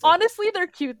 Wasted. Honestly, they're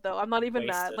cute though. I'm not even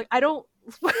mad. Like I don't.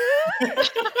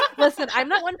 Listen, I'm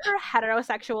not one for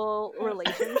heterosexual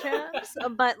relationships,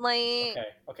 but like.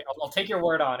 Okay. I'll take your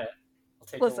word on it.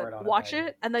 Listen, watch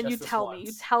it, and then you tell me.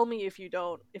 You tell me if you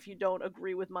don't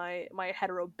agree with my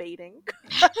hetero baiting,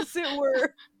 as it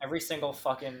were. Every single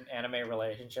fucking anime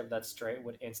relationship that's straight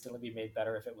would instantly be made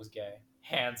better if it was gay,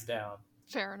 hands down.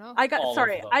 Fair enough.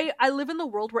 I live in the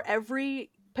world where every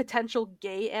potential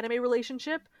gay anime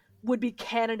relationship would be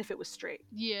canon if it was straight.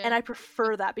 Yeah, and I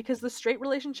prefer that because the straight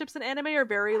relationships in anime are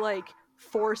very like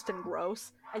forced and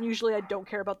gross, and usually I don't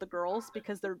care about the girls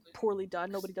because they're poorly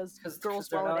done. Nobody does girls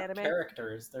well in anime.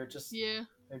 Characters, they're just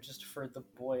they're just for the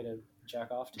boy to jack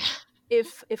off to.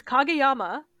 If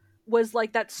Kageyama was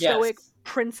like that stoic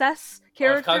princess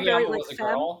character, if Kageyama was a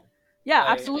girl,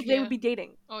 absolutely, they would be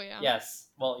dating. Oh yeah. Yes.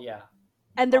 Well, yeah.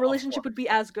 And their relationship would be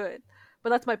as good. But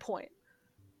that's my point.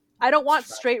 I don't want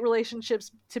straight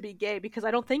relationships to be gay because I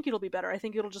don't think it'll be better. I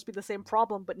think it'll just be the same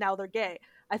problem, but now they're gay.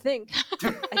 I think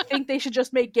they should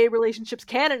just make gay relationships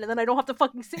canon, and then I don't have to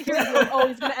fucking sit here and be like, oh,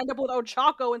 he's gonna end up with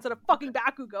Ochako instead of fucking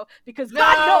Bakugo because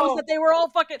God knows that they were all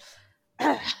fucking.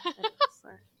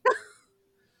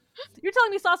 You're telling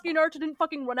me Sasuke and Naruto didn't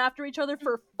fucking run after each other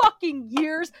for fucking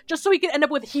years just so he could end up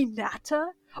with Hinata?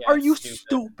 Yeah, are you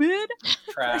stupid?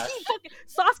 Trash.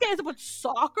 Sasuke ends up with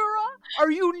Sakura? Are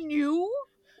you new?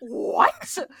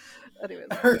 What? Anyways,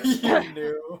 are you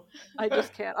new? I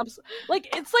just can't.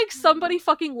 It's like somebody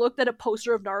fucking looked at a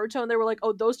poster of Naruto and they were like,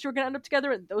 "Oh, those two are gonna end up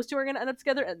together, and those two are gonna end up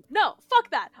together." And no,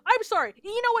 fuck that. I'm sorry.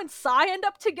 Ino and Sai end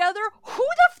up together.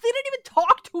 They didn't even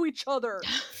talk to each other.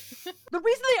 The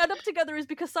reason they end up together is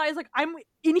because Sai is like, "I'm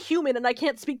inhuman and I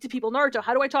can't speak to people. Naruto,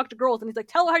 how do I talk to girls?" And he's like,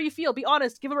 "Tell her how you feel. Be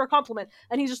honest. Give her a compliment."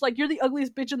 And he's just like, "You're the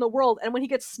ugliest bitch in the world." And when he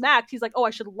gets smacked, he's like, "Oh, I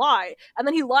should lie." And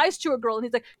then he lies to a girl and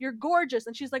he's like, "You're gorgeous."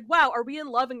 And she's like, "Wow, are we in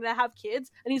love and gonna have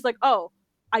kids?" And he's like, "Oh,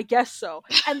 I guess so."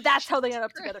 And that's how they end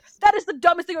up together. That is the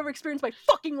dumbest thing I've ever experienced in my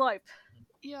fucking life.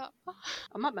 Yeah.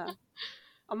 I'm not mad.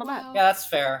 Yeah, that's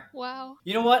fair. Wow.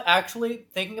 You know what? Actually,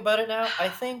 thinking about it now, I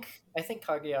think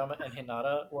Kageyama and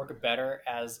Hinata work better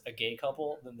as a gay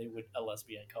couple than they would a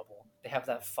lesbian couple. They have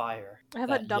that fire. I have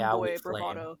that dumb boy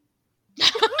bravado.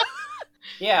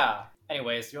 Yeah.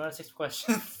 Anyways, do you want to take some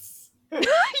questions?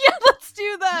 Yeah, let's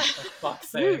do that. For fuck's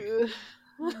sake.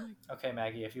 Okay,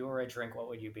 Maggie, if you were a drink, what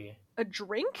would you be? A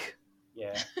drink?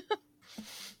 Yeah.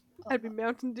 I'd be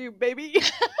Mountain Dew, baby.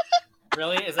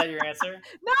 Really? Is that your answer?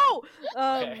 No!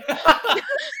 Okay.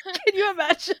 Can you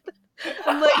imagine?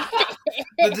 I'm like...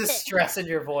 the distress in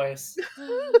your voice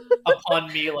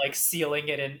upon me, like, sealing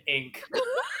it in ink.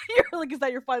 You're like, is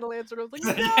that your final answer? And I was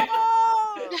like,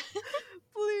 no!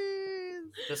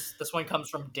 Please! This one comes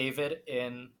from David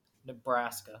in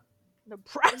Nebraska.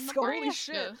 Nebraska? Holy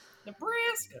shit.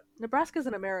 Nebraska's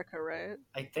in America, right?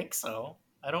 I think so.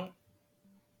 I don't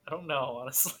know,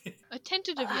 honestly. A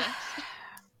tentative yes.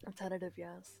 A tentative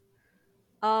yes.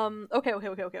 Okay. Do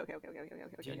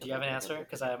you have an answer?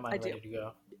 Because I have mine ready to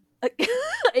go.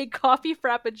 A coffee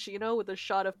frappuccino with 3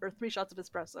 shots of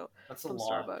espresso. That's a from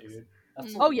lot, Starbucks. dude.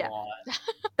 That's a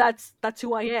lot. That's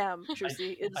who I am,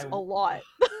 Trucy. It's a lot.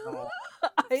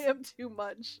 I am too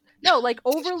much. No, like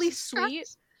overly sweet,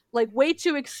 like way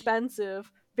too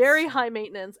expensive, very high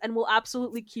maintenance, and will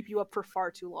absolutely keep you up for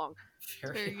far too long.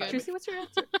 Very good. Trucy, what's your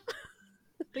answer?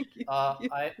 Thank you.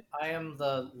 I am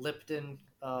the Lipton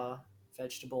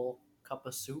vegetable cup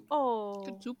of soup. Oh,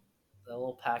 good soup. the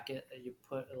little packet that you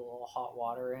put a little hot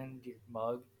water in your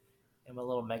mug, in my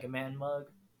little Mega Man mug,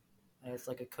 and it's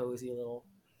like a cozy little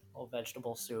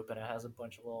vegetable soup, and it has a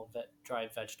bunch of little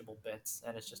dried vegetable bits,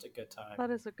 and it's just a good time.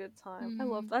 That is a good time. I Mm.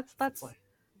 love that's like,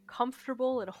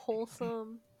 comfortable and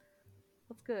wholesome.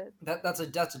 That's good. that's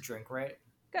a drink, right?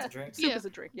 It's a drink. Soup is a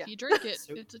drink. Yeah. If you drink it,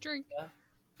 Soup? it's a drink. Yeah.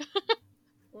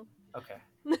 Okay.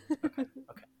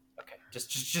 Okay. Just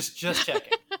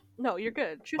checking. No, you're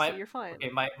good. Truthfully, you're fine. Okay,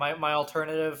 my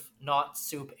alternative not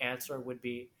soup answer would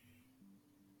be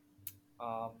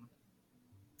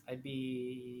I'd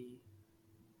be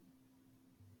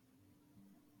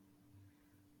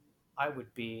I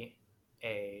would be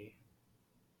a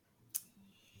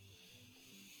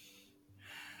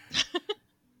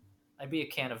I'd be a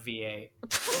can of V8.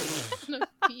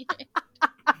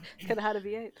 Could have had a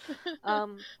V8.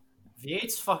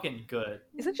 V8's fucking good.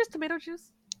 Is it just tomato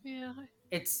juice? Yeah,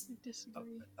 It's I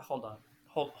disagree. hold on.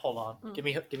 Hold on. Give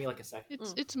me like a second.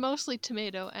 It's mostly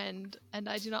tomato, and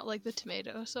I do not like the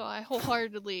tomato, so I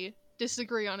wholeheartedly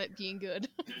disagree on it being good.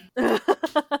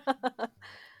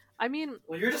 I mean,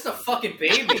 Well, you're just a fucking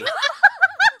baby.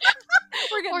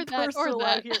 we're getting personal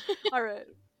out here. All right.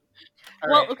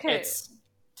 Well, okay. It's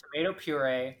tomato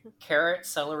puree, carrot,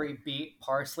 celery, beet,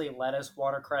 parsley, lettuce,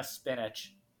 watercress,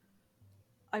 spinach.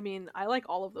 I mean, I like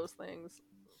all of those things.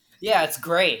 Yeah, it's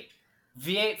great.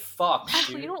 V8 fucks,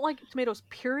 Actually, dude. you don't like tomatoes,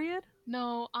 period?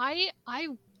 No, I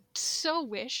so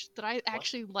wish that I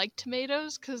actually like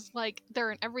tomatoes, because like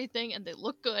they're in everything and they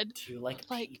look good. Do you like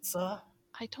pizza?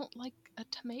 I don't like a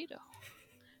tomato.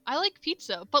 I like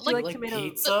pizza, but Do you like, like tomato?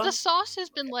 Pizza? the sauce has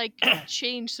been like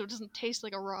changed so it doesn't taste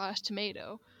like a raw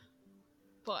tomato.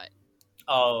 But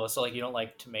Oh, so like you don't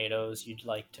like tomatoes, you'd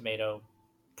like tomato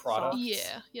products?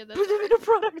 yeah, that's tomato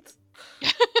products.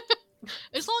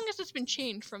 as long as it's been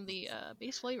changed from the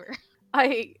base flavor.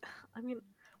 I mean,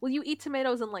 will you eat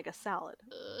tomatoes in like a salad?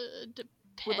 Depends,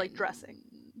 With, like, dressing?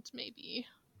 Maybe.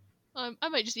 I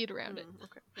might just eat around it.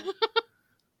 Okay.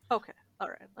 Okay. All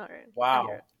right. Wow. I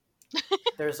hear it.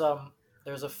 There's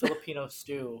a Filipino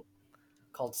stew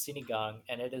called sinigang,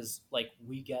 and it is like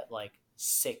we get like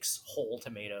 6 whole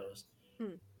tomatoes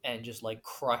and just like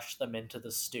crush them into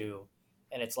the stew,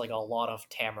 and it's like a lot of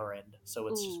tamarind, so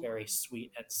it's just very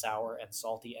sweet and sour and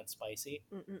salty and spicy.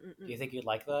 Do you think you'd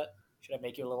like that? Should I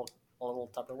make you a little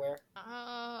Tupperware?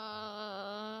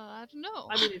 I don't know.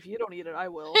 I mean, if you don't eat it, I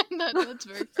will. That's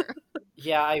very fair.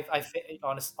 Yeah,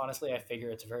 honestly, I figure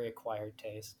it's a very acquired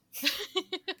taste.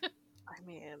 I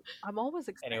mean, I'm always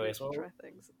excited Anyways, to try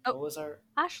things. What was our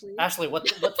Ashley? Ashley, what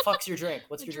the fuck's your drink?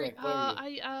 What's your drink? What are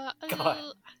you?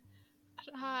 God.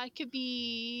 I could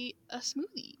be a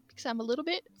smoothie because I'm a little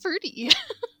bit fruity.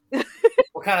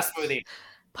 What kind of smoothie?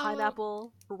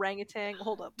 Pineapple, orangutan.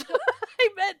 Hold up. I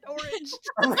meant orange.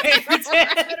 Orangutan.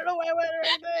 I don't know why I went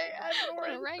orangutan. I meant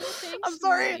orange. Orangutan I'm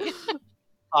sorry.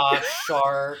 smoothie.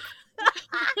 Shark.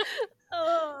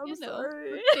 Oh, I'm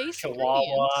sorry. Basic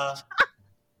Chihuahua.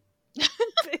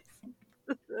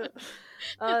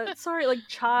 Sorry, like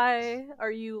chai.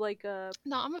 Are you like a?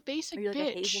 No, I'm a basic Are you like a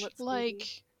bitch. hazelnut smoothie?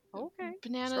 Like Okay.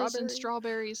 bananas and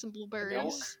strawberries and blueberries,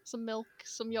 Milk? some milk,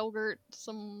 some yogurt,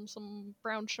 some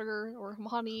brown sugar or some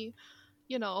honey.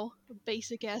 You know,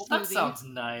 basic ass Well, smoothie. that sounds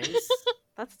nice.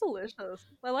 That's delicious.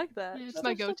 I like that. Yeah, it's That's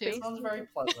my so go-to. basic. Sounds very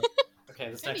pleasant. Okay,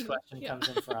 this next Anyway, question yeah. comes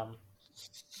in from.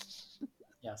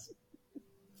 Yes.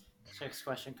 This next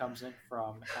question comes in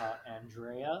from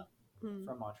Andrea from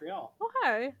Montreal. Oh,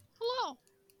 hi. Hello.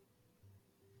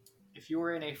 If you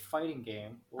were in a fighting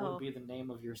game, what would be the name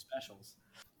of your specials?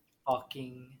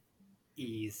 Fucking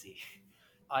easy.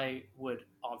 I would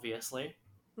obviously,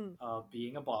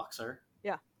 being a boxer.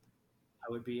 Yeah.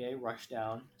 I would be a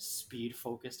rushdown,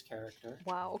 speed-focused character.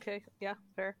 Wow. Okay. Yeah.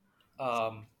 Fair.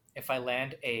 If I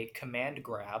land a command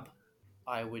grab,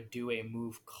 I would do a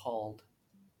move called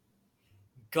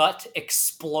Gut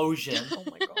Explosion Oh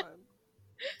my god.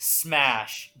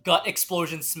 Smash. Gut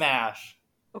Explosion Smash.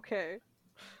 Okay.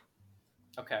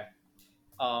 Okay.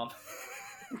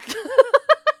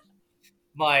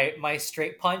 My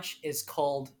straight punch is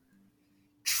called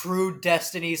True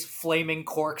Destiny's Flaming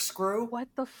Corkscrew. What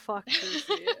the fuck,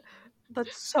 Lucy?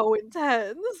 That's so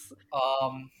intense.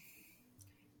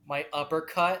 My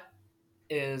uppercut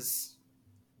is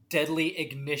Deadly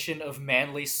Ignition of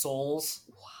Manly Souls.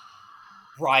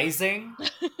 Rising.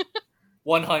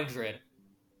 100.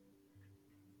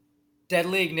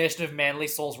 Deadly Ignition of Manly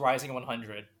Souls Rising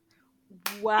 100.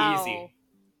 Wow.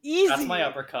 Easy. That's my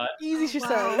uppercut. Easy, she Wow.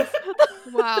 says.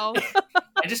 Wow.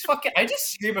 I just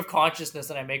stream of consciousness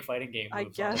and I make fighting game moves.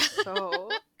 I guess so.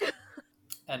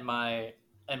 And my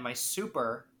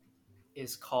super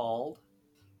is called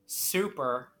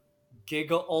Super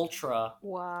Giga Ultra,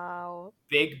 Wow.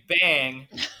 Big Bang,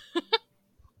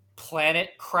 Planet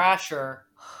Crasher,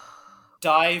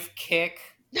 Dive Kick,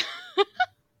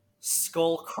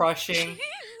 Skull Crushing,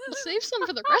 Save some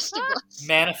for the rest of us.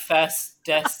 Manifest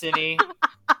Destiny,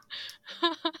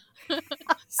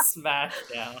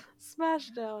 Smashdown,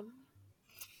 Smashdown.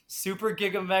 Super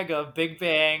Giga Mega, Big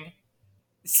Bang,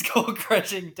 Skull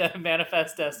Crushing,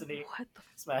 Manifest Destiny, What the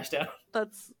Smashdown.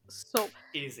 That's so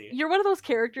Easy. You're one of those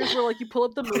characters where like you pull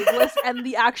up the move list and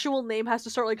the actual name has to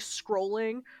start like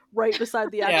scrolling right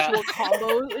beside the actual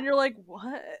combos, and you're like,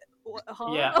 what?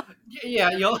 Huh?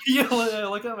 Yeah. You'll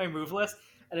look at my move list,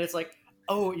 and it's like,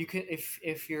 oh, you can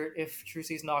if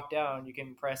Trucy's knocked down, you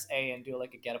can press A and do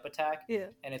like a get up attack. Yeah.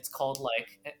 And it's called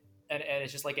like, and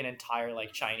it's just like an entire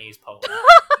like Chinese poem.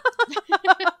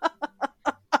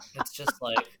 It's just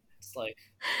like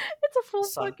it's a full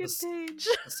fucking page.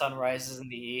 The sun rises in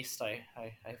the east. I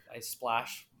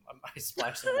splash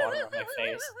some water on my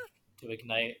face to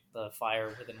ignite the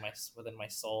fire within my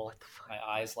soul. My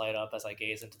eyes light up as I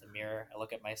gaze into the mirror. I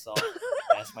look at myself.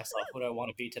 I ask myself, who do I want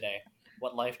to be today?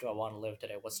 What life do I want to live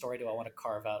today? What story do I want to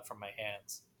carve out from my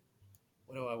hands?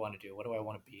 What do I want to do? What do I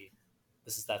want to be?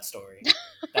 This is that story.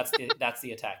 That's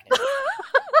the attack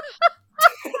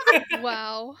name.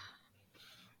 Wow.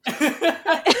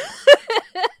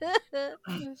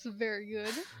 That's very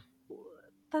good.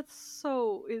 That's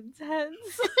so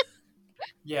intense.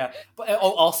 Yeah, but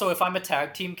also if I'm a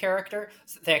tag team character,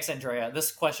 thanks Andrea.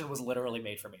 This question was literally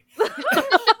made for me.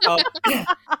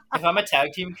 If I'm a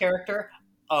tag team character,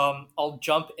 I'll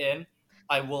jump in.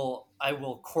 I will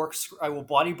corkscrew. I will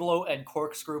body blow and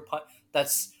corkscrew.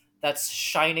 That's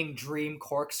Shining Dream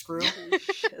corkscrew. Holy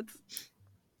shit.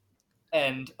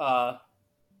 And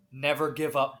never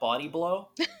give up body blow.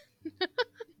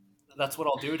 That's what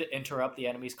I'll do to interrupt the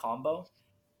enemy's combo,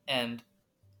 and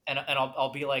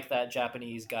I'll be like that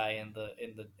Japanese guy in the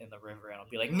river, and I'll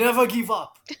be like, never give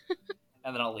up,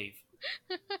 and then I'll leave.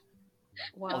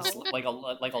 Wow. I'll just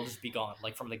be gone,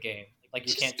 like from the game. Like you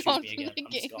Just can't gone choose me from again. the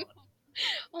I'm just game. gone.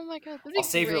 Oh my god, I'll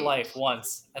save your life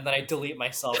once, and then I delete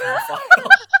myself in the file.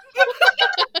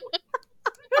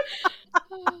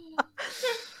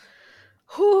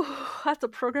 Whew, that's a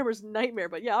programmer's nightmare,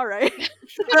 but yeah, all right.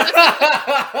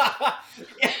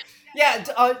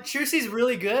 Chusi's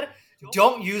really good.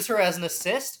 Don't use her as an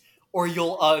assist, or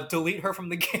you'll delete her from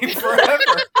the game forever.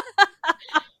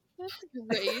 That's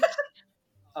great.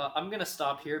 I'm gonna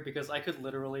stop here because I could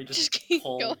literally just keep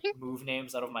pull going. move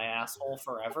names out of my asshole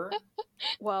forever.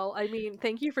 Well, I mean,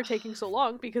 thank you for taking so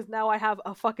long, because now I have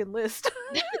a fucking list.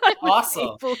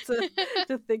 Awesome. Able to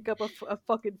think up a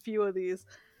fucking few of these.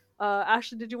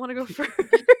 Ashley, did you want to go first?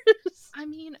 I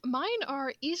mean, mine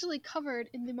are easily covered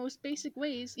in the most basic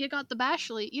ways. You got the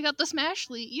Bashly, you got the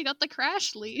Smashly, you got the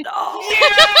Crashly. No!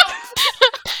 Yeah!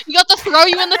 You got the throw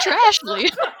you in the Trashly.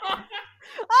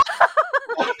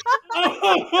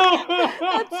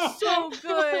 That's so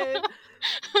good.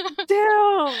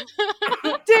 Damn.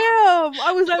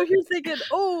 I was out here thinking,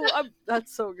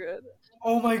 that's so good.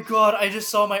 Oh my god, I just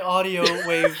saw my audio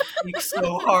wave peak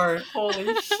so hard.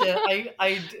 Holy shit.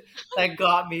 That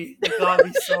got me. That got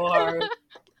me so hard.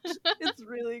 It's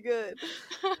really good.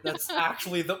 That's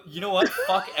actually you know what?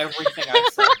 Fuck everything I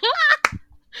said.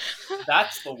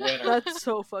 That's the winner. That's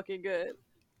so fucking good.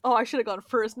 Oh, I should have gone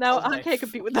first. Now I can't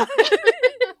compete with that.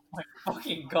 My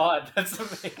fucking god, that's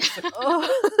amazing.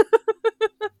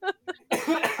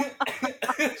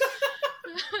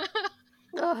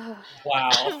 Oh.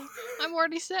 Wow. I'm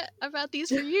already set. I've had these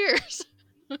for years.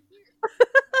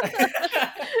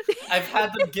 I've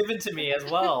had them given to me as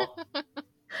well.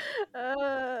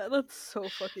 That's so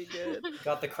fucking good. You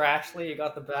got the Crashly, you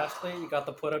got the Bashly, you got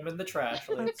the put him in the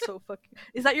Trashly. That's so fucking.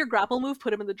 Is that your grapple move?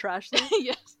 Put him in the trash thing?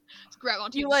 Yes. Just grab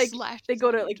onto You you, like slash. they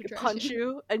go to slash like trash punch you.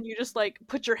 you, and you just like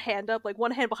put your hand up, like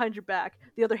one hand behind your back,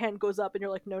 the other hand goes up, and you're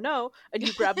like no, and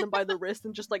you grab them by the wrist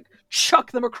and just like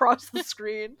chuck them across the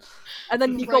screen, and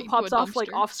then Nico Right into pops a off like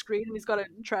dumpster. off screen, and he's got a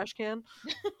trash can.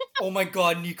 Oh my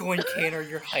god, Nico and Kane are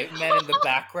your hype men in the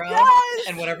background, Yes!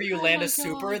 and whenever you Oh land my a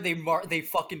super, God. they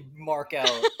fucking mark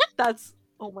out. That's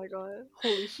oh my god,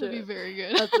 holy That'd be shit. very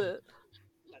good. That's it.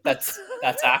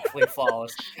 That's actually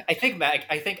flawless. I think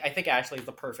Ashley is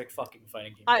the perfect fucking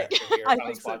fighting game character here I on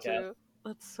think this so podcast. too.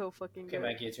 That's so fucking Okay, good.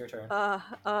 Maggie, it's your turn.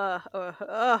 I don't.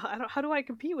 How do I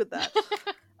compete with that?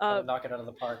 Knock it out of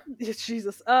the park.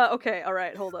 Jesus. Okay. All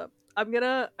right. Hold up. I'm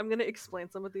gonna explain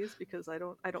some of these because I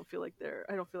don't feel like they're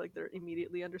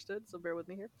immediately understood. So bear with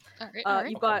me here. All right.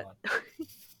 You've got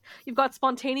you've got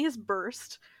spontaneous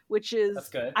burst, which is That's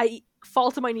good. I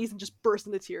fall to my knees and just burst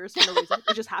into tears for no reason.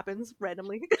 It just happens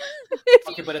randomly.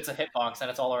 Okay, but it's a hitbox and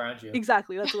it's all around you.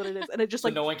 Exactly, that's what it is, and it just So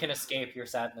like no one can escape your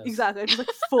sadness. exactly, it's just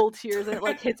like full tears, and it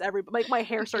like hits everybody. Like my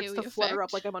hair starts to Daily flutter up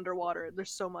effect. like I'm underwater.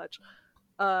 There's so much.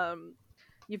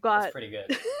 You've got That's pretty good.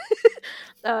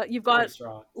 you've Pretty got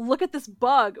strong. look at this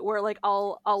bug where like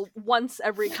I'll once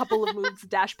every couple of moves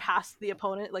dash past the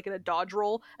opponent like in a dodge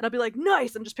roll, and I'll be like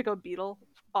nice and just pick up a beetle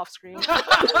off screen. That's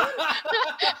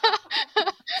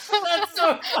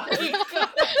so fucking good.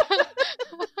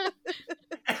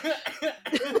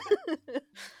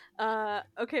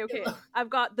 Okay. I've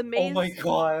got the maze. Oh my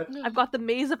god. I've got the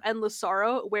maze of endless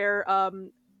sorrow where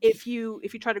if you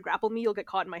try to grapple me, you'll get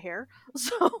caught in my hair.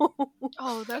 So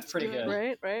Oh, that's pretty good.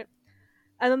 good. right.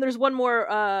 And then there's one more.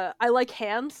 I like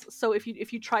hands. So if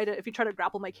you try to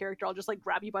grapple my character, I'll just like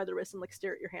grab you by the wrist and like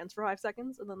stare at your hands for 5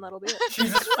 seconds, and then that'll be it.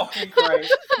 Jesus fucking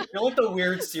Christ. You're like the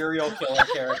weird serial killer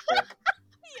character. Yeah,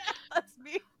 that's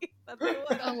me. That's the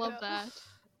one. I love that.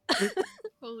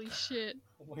 Holy shit.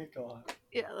 Oh my god.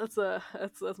 Yeah, that's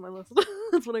my list.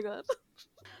 That's what I got.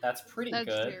 That's pretty That's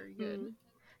good. very good.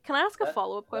 Can I ask a That-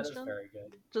 follow-up That is question? very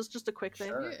good. Just a quick thing.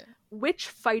 Sure. Yeah. Which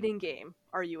fighting game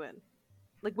are you in?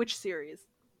 Like which series?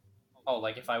 Oh,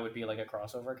 like if I would be like a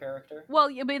crossover character? Well,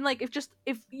 I mean, like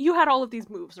if you had all of these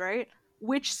moves, right?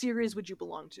 Which series would you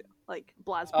belong to? Like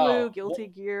BlazBlue, Oh, Guilty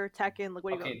Gear, Tekken. Like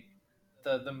what do you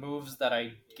Okay, the moves that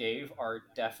I gave are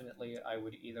definitely I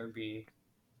would either be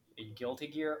in Guilty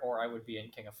Gear or I would be in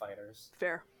King of Fighters.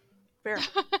 Fair.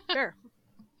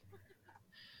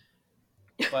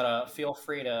 But feel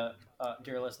free to,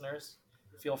 dear listeners,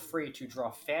 feel free to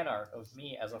draw fan art of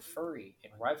me as a furry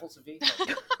in Rivals of Vehicle.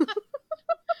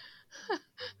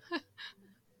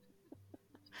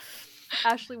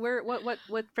 Ashley,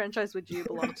 what franchise would you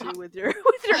belong to with your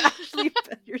Ashley,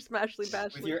 your Smashly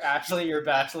Bashley? With your Ashley, your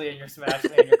Batchley, and your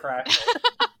Smashly, and your Crash.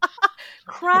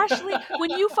 Crashly? When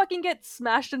you fucking get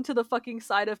smashed into the fucking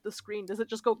side of the screen, does it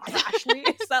just go crashly?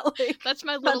 Is that like That's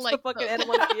my little that's like the fucking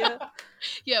onomatopoeia?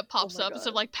 yeah, it pops Oh my up instead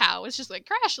of God. like pow. It's just like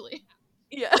Crashly.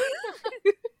 Yeah.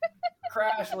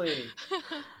 Crashly,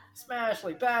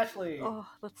 Smashly, Batchley. Oh,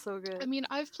 that's so good. I mean,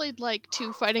 I've played like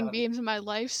 2 fighting God. games in my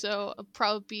life, so I'll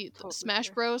probably be Totally Smash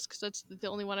fair. Bros because that's the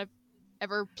only one I've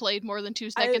ever played more than 2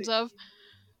 seconds of.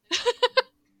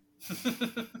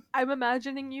 I'm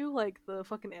imagining you like the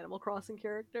fucking Animal Crossing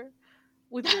character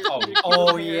with your Oh, with your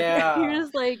oh, cute hair. yeah. You're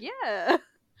just like, yeah.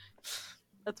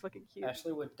 That's fucking cute.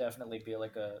 Ashley would definitely be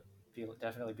like an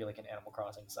Animal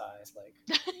Crossing size, like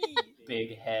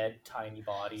big head, tiny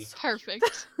body,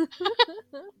 Perfect.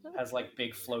 has like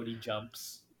big floaty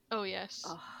jumps. Oh yes.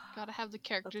 Oh, Gotta have the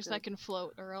characters good. that can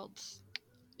float, or else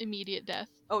immediate death.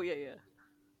 oh yeah.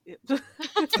 Yeah.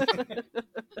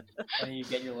 And you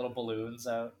get your little balloons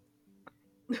out.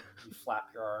 You flap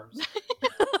your arms.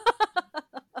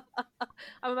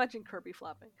 I'm imagining Kirby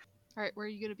flapping. All right, where are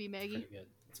you gonna be, Maggie? Pretty good.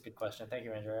 That's a good question. Thank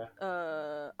you, Andrea.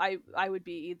 I would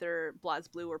be either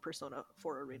BlazBlue or Persona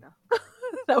 4 Arena.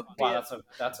 That would be Wow, it.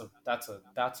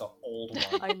 that's a old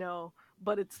one. I know,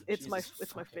 but it's my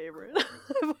Jesus fucking favorite.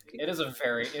 It is a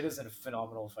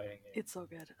phenomenal fighting game. It's so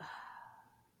good.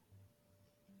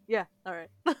 Yeah. All right.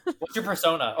 What's your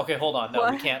persona? Okay, hold on. No,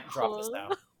 we What? can't drop this Hold now.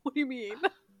 on. What do you mean?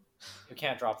 We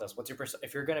can't drop this. What's your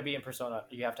if you're gonna be in Persona,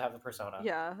 you have to have a persona.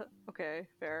 Yeah. Okay.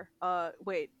 Fair.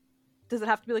 Wait. Does it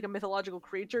have to be like a mythological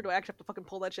creature? Do I actually have to fucking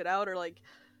pull that shit out, or like,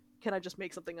 can I just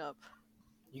make something up?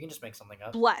 You can just make something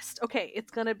up. Blessed. Okay,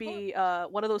 it's gonna be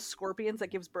one of those scorpions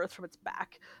that gives birth from its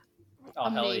back. Oh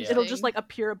hell Amazing. yeah! It'll just like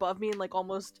appear above me in like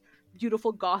almost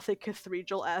beautiful gothic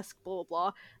cathedral-esque blah blah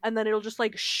blah, and then it'll just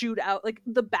like shoot out, like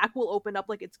the back will open up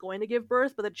like it's going to give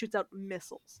birth, but then it shoots out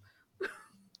missiles.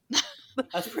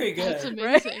 That's pretty good. That's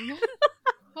amazing.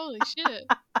 Holy shit.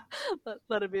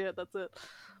 That'd be it. That's it.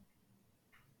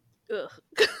 Ugh.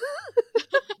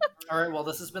 All right. Well,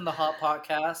 this has been the Hot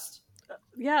Podcast.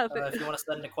 Yeah. If you want to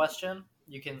send in a question,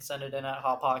 you can send it in at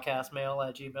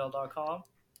hotpodcastmail@gmail.com.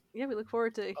 Yeah, we look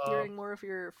forward to hearing more of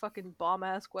your fucking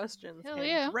bomb-ass questions. Hell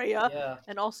yeah. Andrea. Yeah,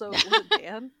 And also, was it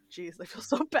Dan? Jeez, I feel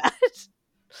so bad.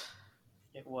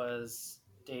 it was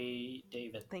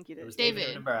David. Thank you, It was David.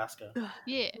 David from Nebraska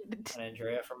Yeah. and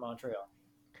Andrea from Montreal.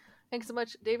 Thanks so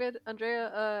much, David,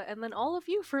 Andrea, and then all of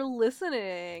you for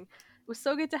listening. It was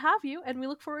so good to have you, and we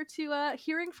look forward to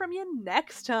hearing from you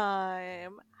next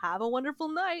time. Have a wonderful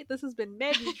night. This has been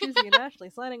Maggie, Truzy, and Ashley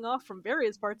signing off from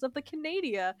various parts of the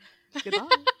Canada. Goodbye.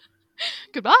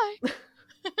 Goodbye.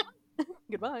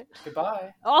 Goodbye.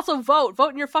 Goodbye. Also, vote. Vote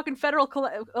in your fucking federal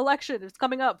election. It's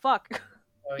coming up. Fuck.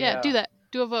 Oh, Yeah, do that.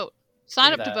 Do a vote.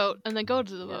 Sign Do up to that. vote, and then go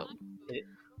to the Yeah. vote.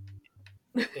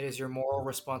 It is your moral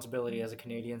responsibility as a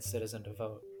Canadian citizen to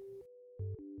vote.